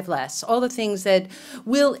consumption, drive less, all the things that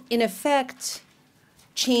will, in effect,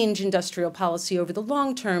 change industrial policy over the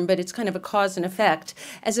long term, but it's kind of a cause and effect,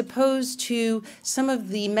 as opposed to some of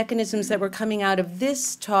the mechanisms that were coming out of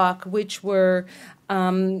this talk, which were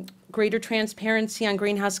greater transparency on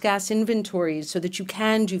greenhouse gas inventories so that you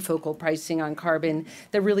can do focal pricing on carbon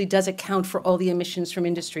that really does account for all the emissions from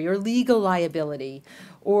industry, or legal liability,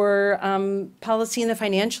 or policy in the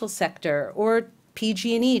financial sector, or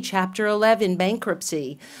PG&E, Chapter 11,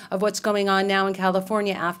 bankruptcy of what's going on now in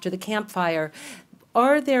California after the Camp Fire.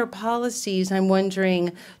 Are there policies, I'm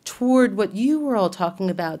wondering, toward what you were all talking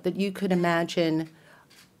about that you could imagine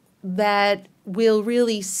that will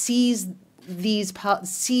really seize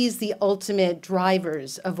the ultimate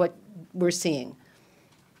drivers of what we're seeing?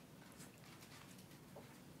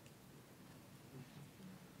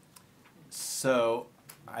 So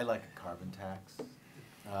I like a carbon tax.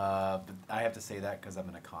 But I have to say that because I'm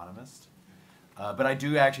an economist. But I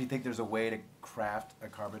do actually think there's a way to craft a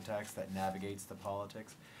carbon tax that navigates the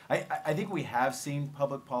politics. I think we have seen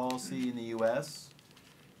public policy in the U.S.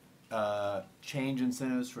 Change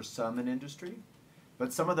incentives for some in industry,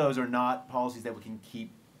 but some of those are not policies that we can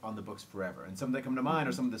keep on the books forever. And some that come to mind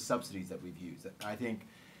are some of the subsidies that we've used. I think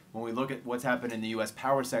when we look at what's happened in the U.S.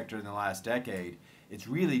 power sector in the last decade, it's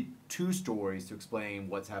really two stories to explain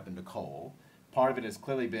what's happened to coal. Part of it has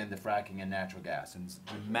clearly been the fracking and natural gas, and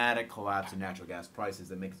dramatic collapse in natural gas prices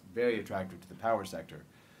that makes it very attractive to the power sector.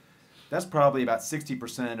 That's probably about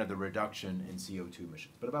 60% of the reduction in CO2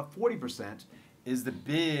 emissions. But about 40% is the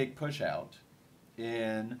big push out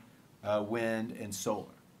in wind and solar.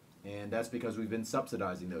 And that's because we've been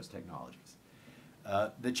subsidizing those technologies.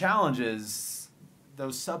 The challenge is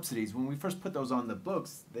those subsidies, when we first put those on the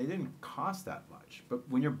books, they didn't cost that much. But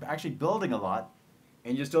when you're actually building a lot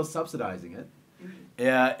and you're still subsidizing it,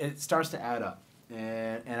 it starts to add up.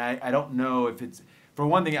 And I don't know if it's, for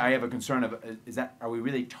one thing, I have a concern of, is that, are we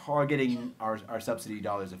really targeting our subsidy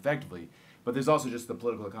dollars effectively? But there's also just the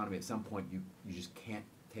political economy. At some point, you just can't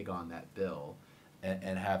take on that bill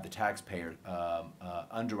and have the taxpayer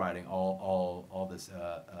underwriting all this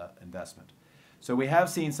investment. So we have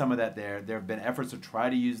seen some of that there. There have been efforts to try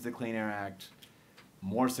to use the Clean Air Act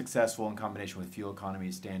more successful in combination with fuel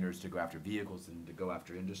economy standards to go after vehicles than to go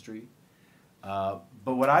after industry. But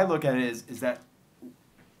what I look at is that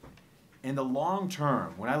in the long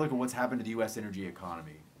term, when I look at what's happened to the U.S. energy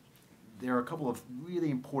economy, there are a couple of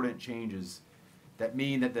really important changes that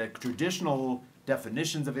mean that the traditional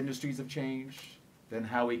definitions of industries have changed, than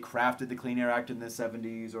how we crafted the Clean Air Act in the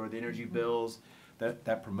 70s, or the energy bills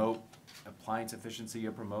that promote appliance efficiency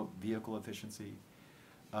or promote vehicle efficiency.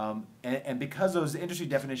 And because those industry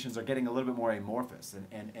definitions are getting a little bit more amorphous,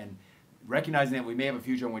 and recognizing that we may have a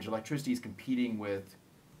future in which electricity is competing with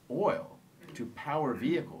oil to power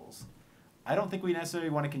vehicles, I don't think we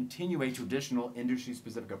necessarily want to continue a traditional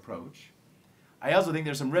industry-specific approach. I also think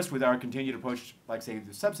there's some risk with our continued approach, like say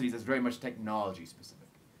the subsidies, that's very much technology-specific.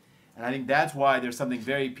 And I think that's why there's something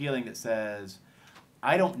very appealing that says,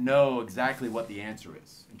 I don't know exactly what the answer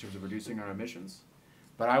is in terms of reducing our emissions,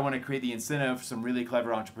 but I want to create the incentive for some really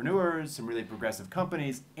clever entrepreneurs, some really progressive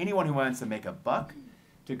companies, anyone who wants to make a buck,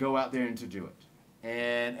 to go out there and to do it.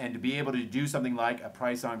 And to be able to do something like a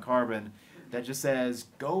price on carbon that just says,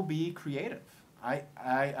 go be creative. You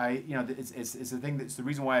know, it's the thing that's the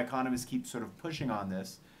reason why economists keep sort of pushing on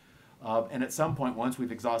this. And at some point, once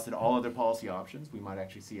we've exhausted all other policy options, we might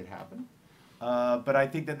actually see it happen. But I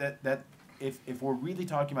think that if we're really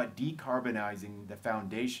talking about decarbonizing the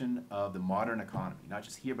foundation of the modern economy, not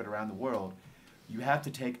just here but around the world, you have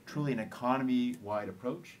to take truly an economy-wide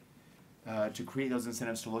approach to create those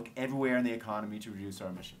incentives to look everywhere in the economy to reduce our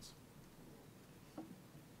emissions.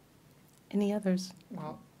 Any others?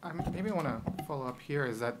 Well, maybe I want to follow up here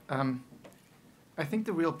is that I think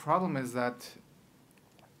the real problem is that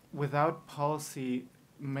without policy,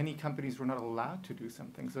 many companies were not allowed to do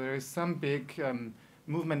something. So there is some big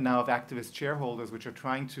movement now of activist shareholders which are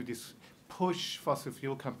trying to push fossil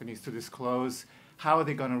fuel companies to disclose how are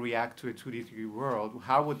they going to react to a 2-degree world.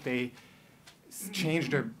 How would they change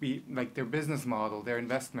their business model, their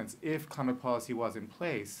investments, if climate policy was in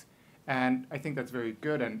place? And I think that's very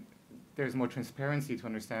good, and there's more transparency to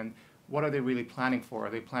understand what are they really planning for. Are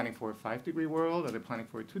they planning for a 5-degree world? Are they planning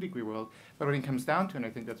for a 2-degree world? But when it comes down to, and I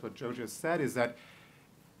think that's what Joe just said, is that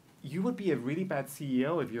you would be a really bad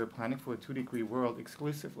CEO if you're planning for a 2-degree world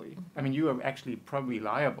exclusively. I mean, you are actually probably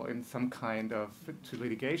liable in some kind of to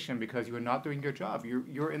litigation because you are not doing your job.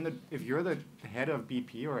 If you're the head of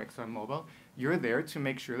BP or ExxonMobil, you're there to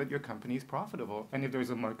make sure that your company is profitable. And if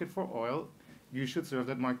there's a market for oil, you should serve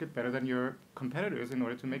that market better than your competitors in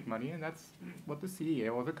order to make money, and that's what the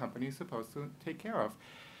CEO of a company is supposed to take care of.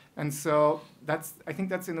 And so I think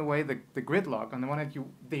that's in a way the gridlock. On the one hand,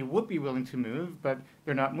 they would be willing to move, but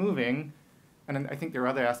they're not moving. And then I think there are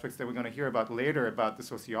other aspects that we're going to hear about later about the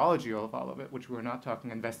sociology of all of it, which we're not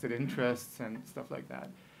talking invested interests and stuff like that.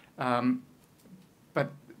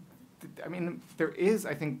 I mean, there is,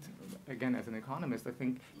 I think, again, as an economist, I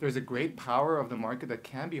think there's a great power of the market that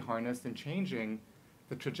can be harnessed in changing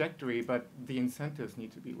the trajectory, but the incentives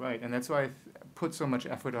need to be right. And that's why I put so much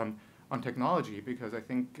effort on technology, because I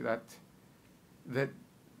think that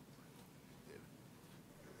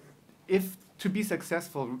if to be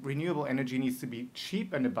successful, renewable energy needs to be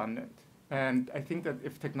cheap and abundant. And I think that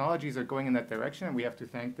if technologies are going in that direction, and we have to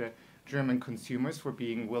thank the German consumers for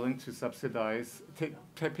being willing to subsidize,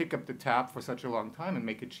 pick up the tab for such a long time and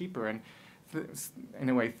make it cheaper. And in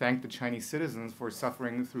a way, thank the Chinese citizens for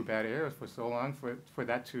suffering through bad air for so long, for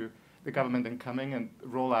that to the government then coming and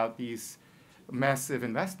roll out these massive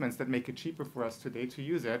investments that make it cheaper for us today to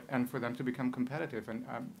use it and for them to become competitive. And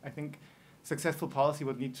I think successful policy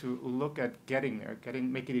would need to look at getting there,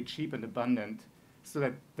 making it cheap and abundant so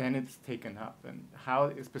that then it's taken up. And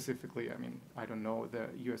how specifically, I mean, I don't know the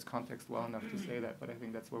US context well enough to say that, but I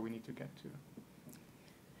think that's where we need to get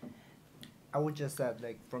to. I would just add,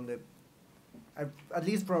 like, at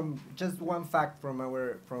least from just one fact from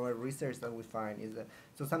our research that we find is that,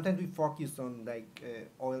 so sometimes we focus on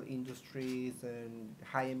oil industries and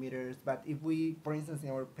high emitters, but if we, for instance,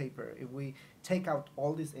 in our paper, if we take out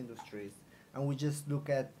all these industries and we just look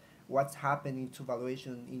at what's happening to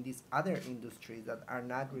valuation in these other industries that are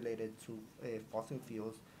not related to fossil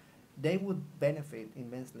fuels, they would benefit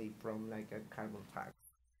immensely from a carbon tax.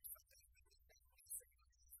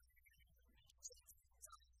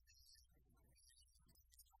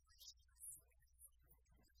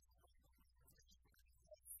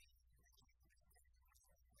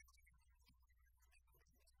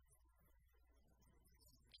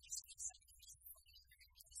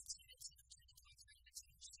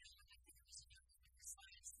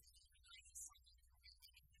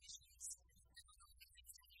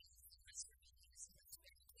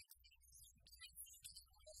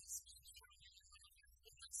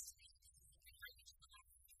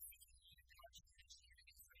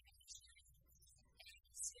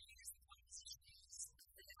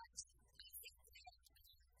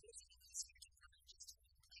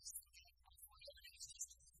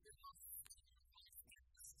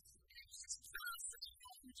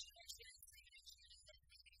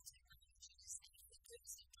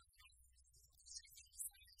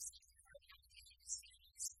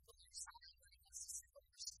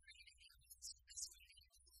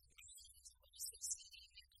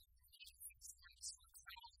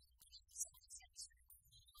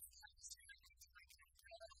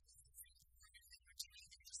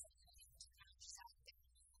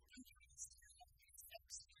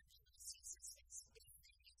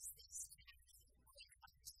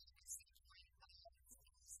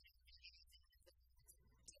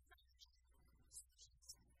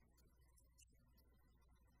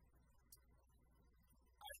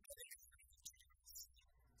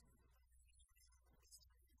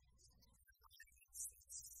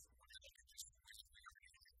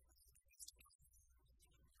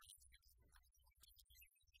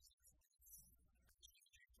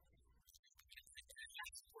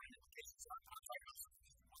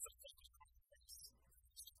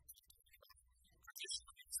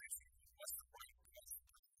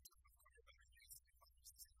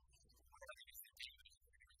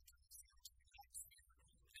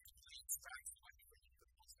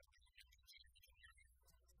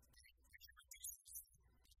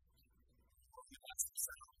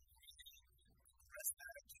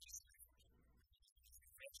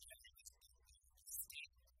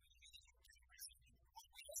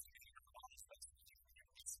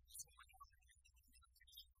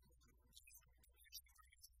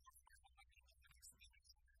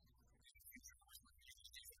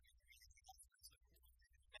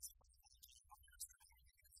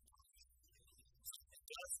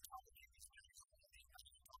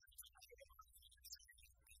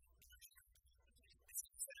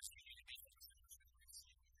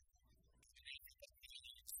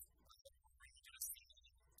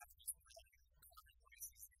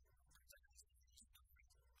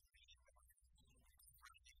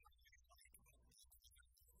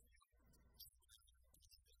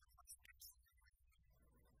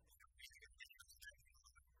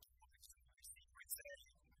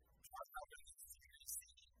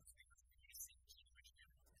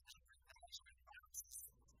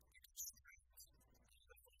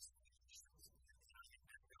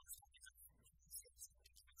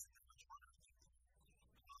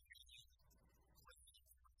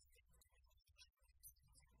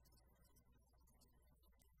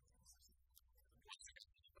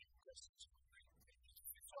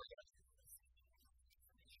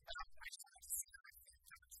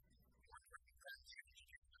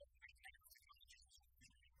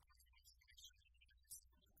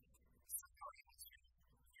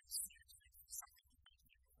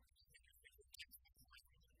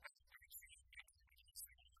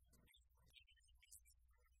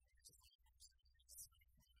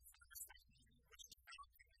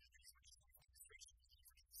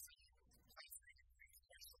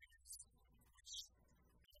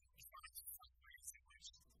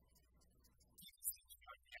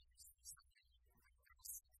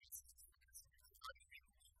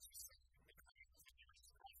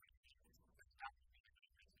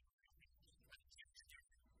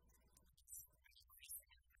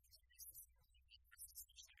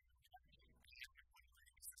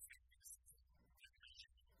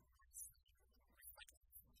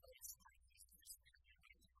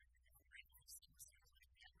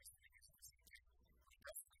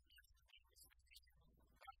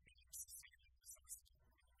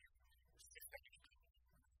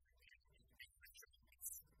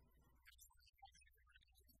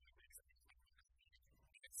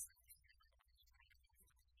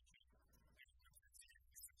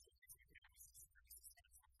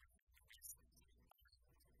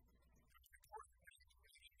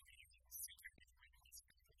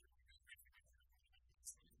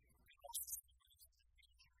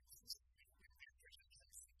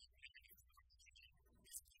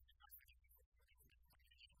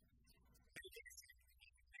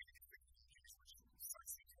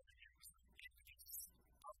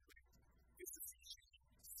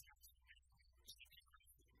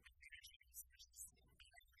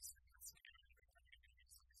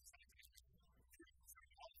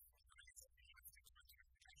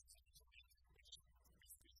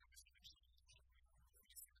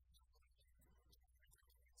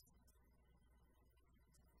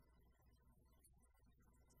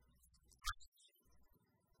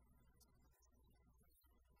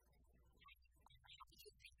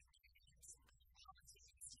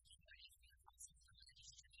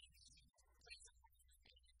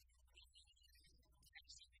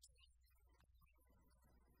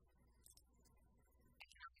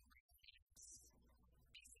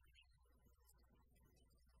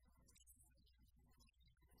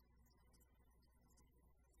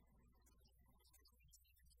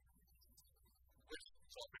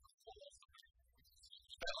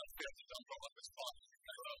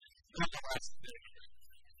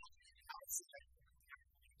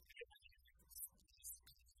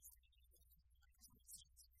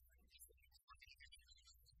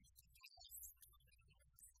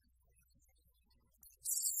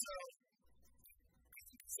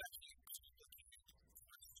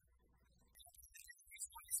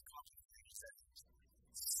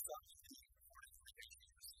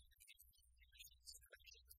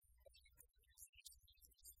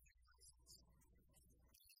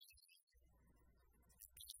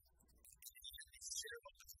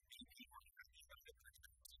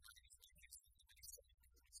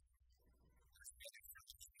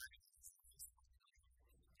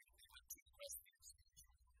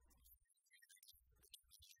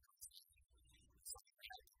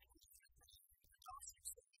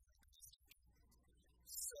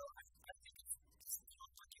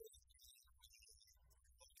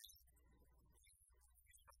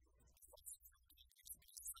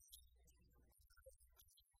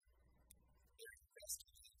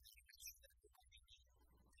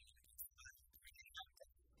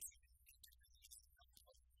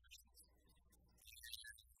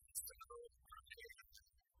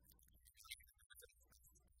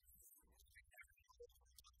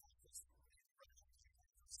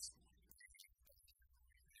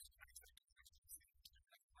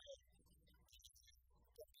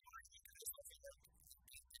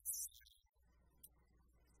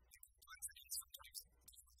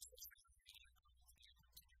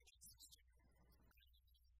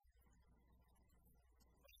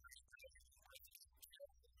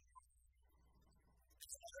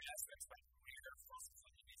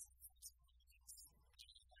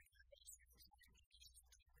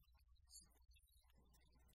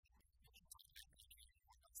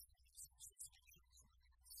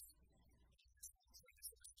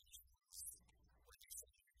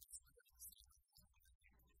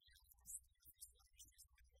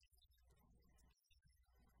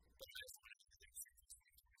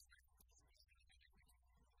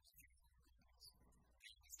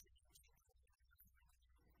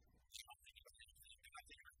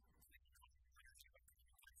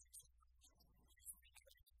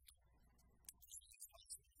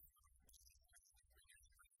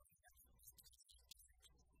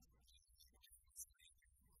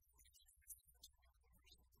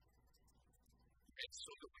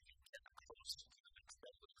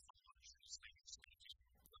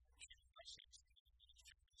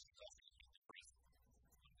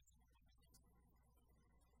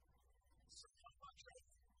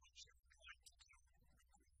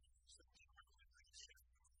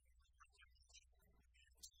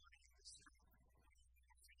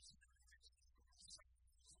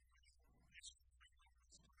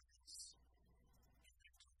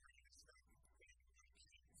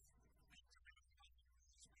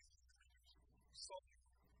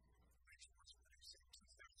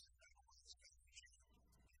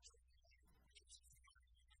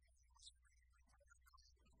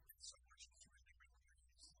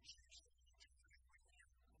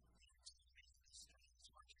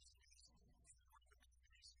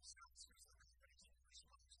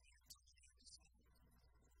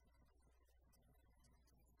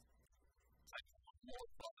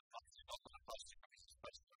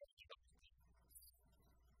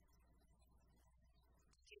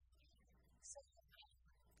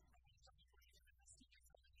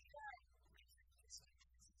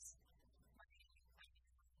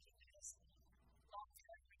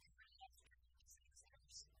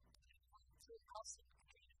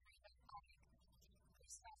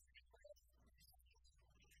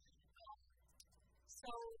 So,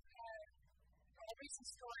 a recent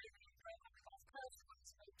story in the Gulf Coast was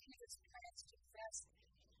Canada's plans to invest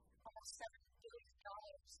almost $7 billion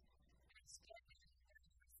in expanding their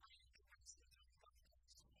refining capacity on the Gulf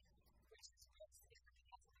Coast, which is both in the path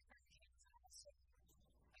of hurricanes and also the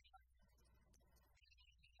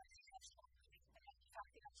international and in fact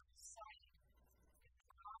the actual site in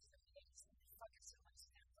the off the base and the focus of most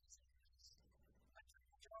samples in this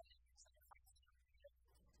majority of some of the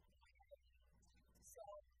so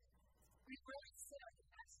we really sit on the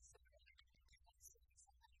nexus of cities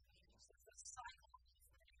and languages of the cycle of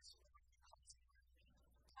things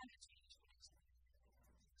climate change.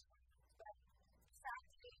 But the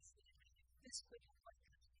fact is that this would be what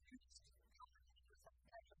communities do with a bunch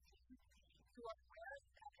of people who are aware of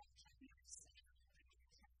that and can be received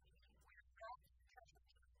where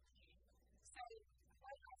so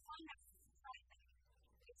what I find that's surprising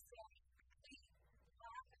is the complete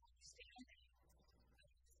lack of understanding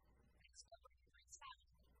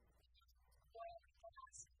oil and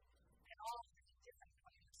gas and all of the different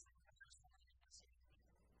players in the commercial industry.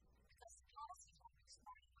 Because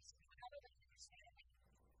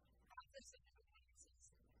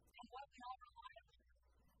what we all rely on,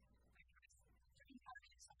 I guess, to be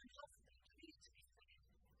having someone else that they need to be playing.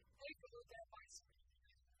 They go with their advice.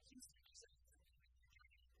 He's the reason. And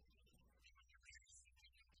when you're really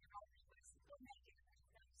seeking to help with filmmaking,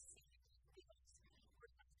 and seeking people's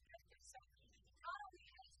perspective. So not only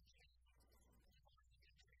educating people in the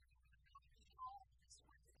country about all of this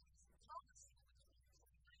work that is policy,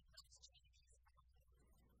 but those changes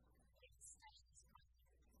with studies from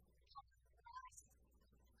public policy,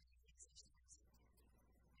 existence, and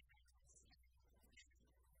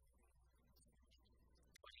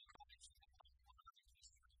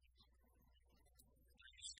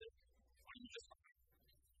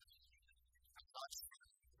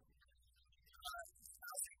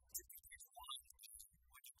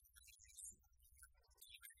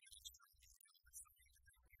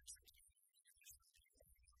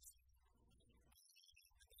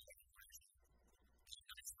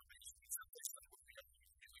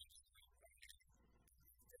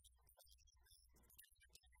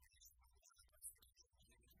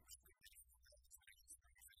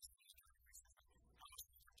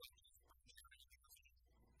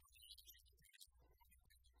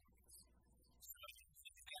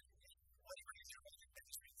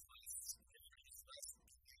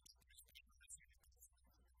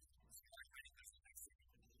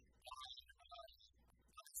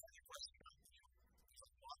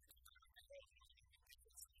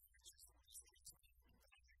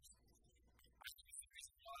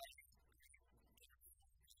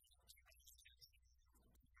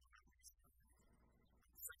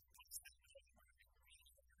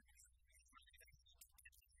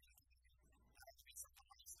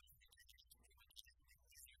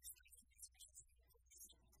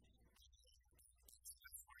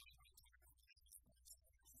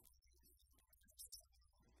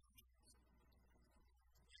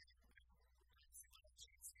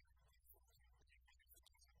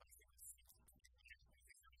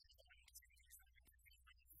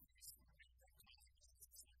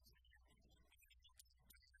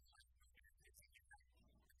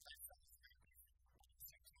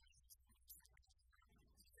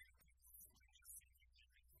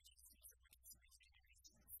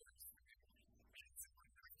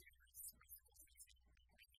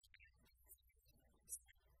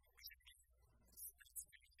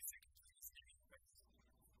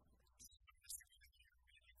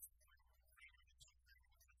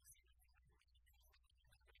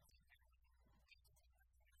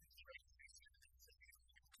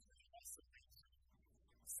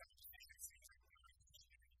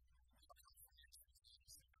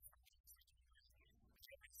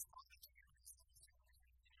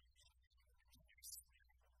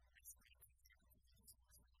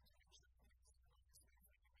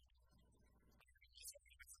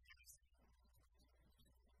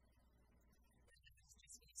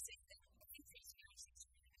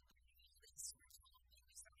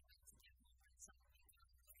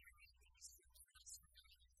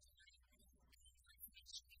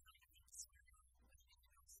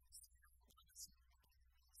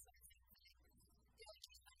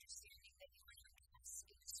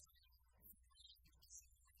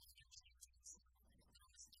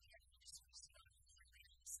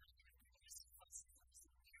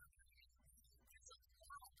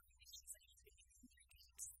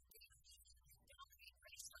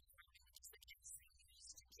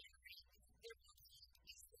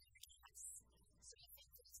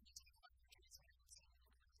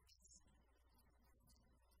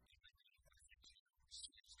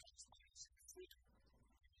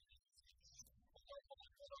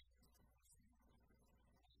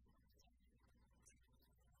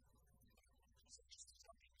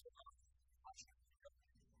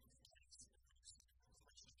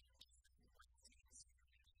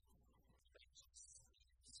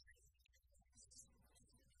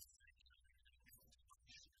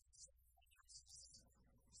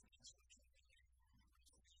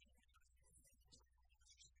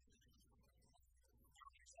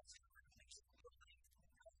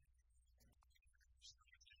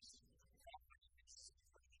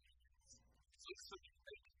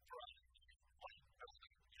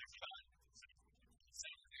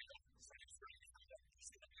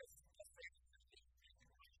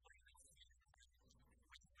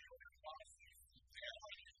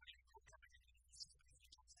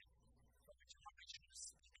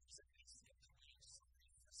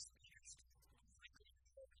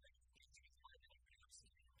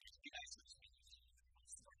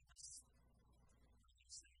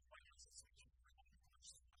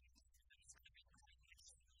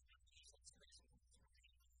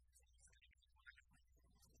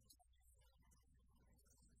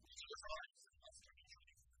designs.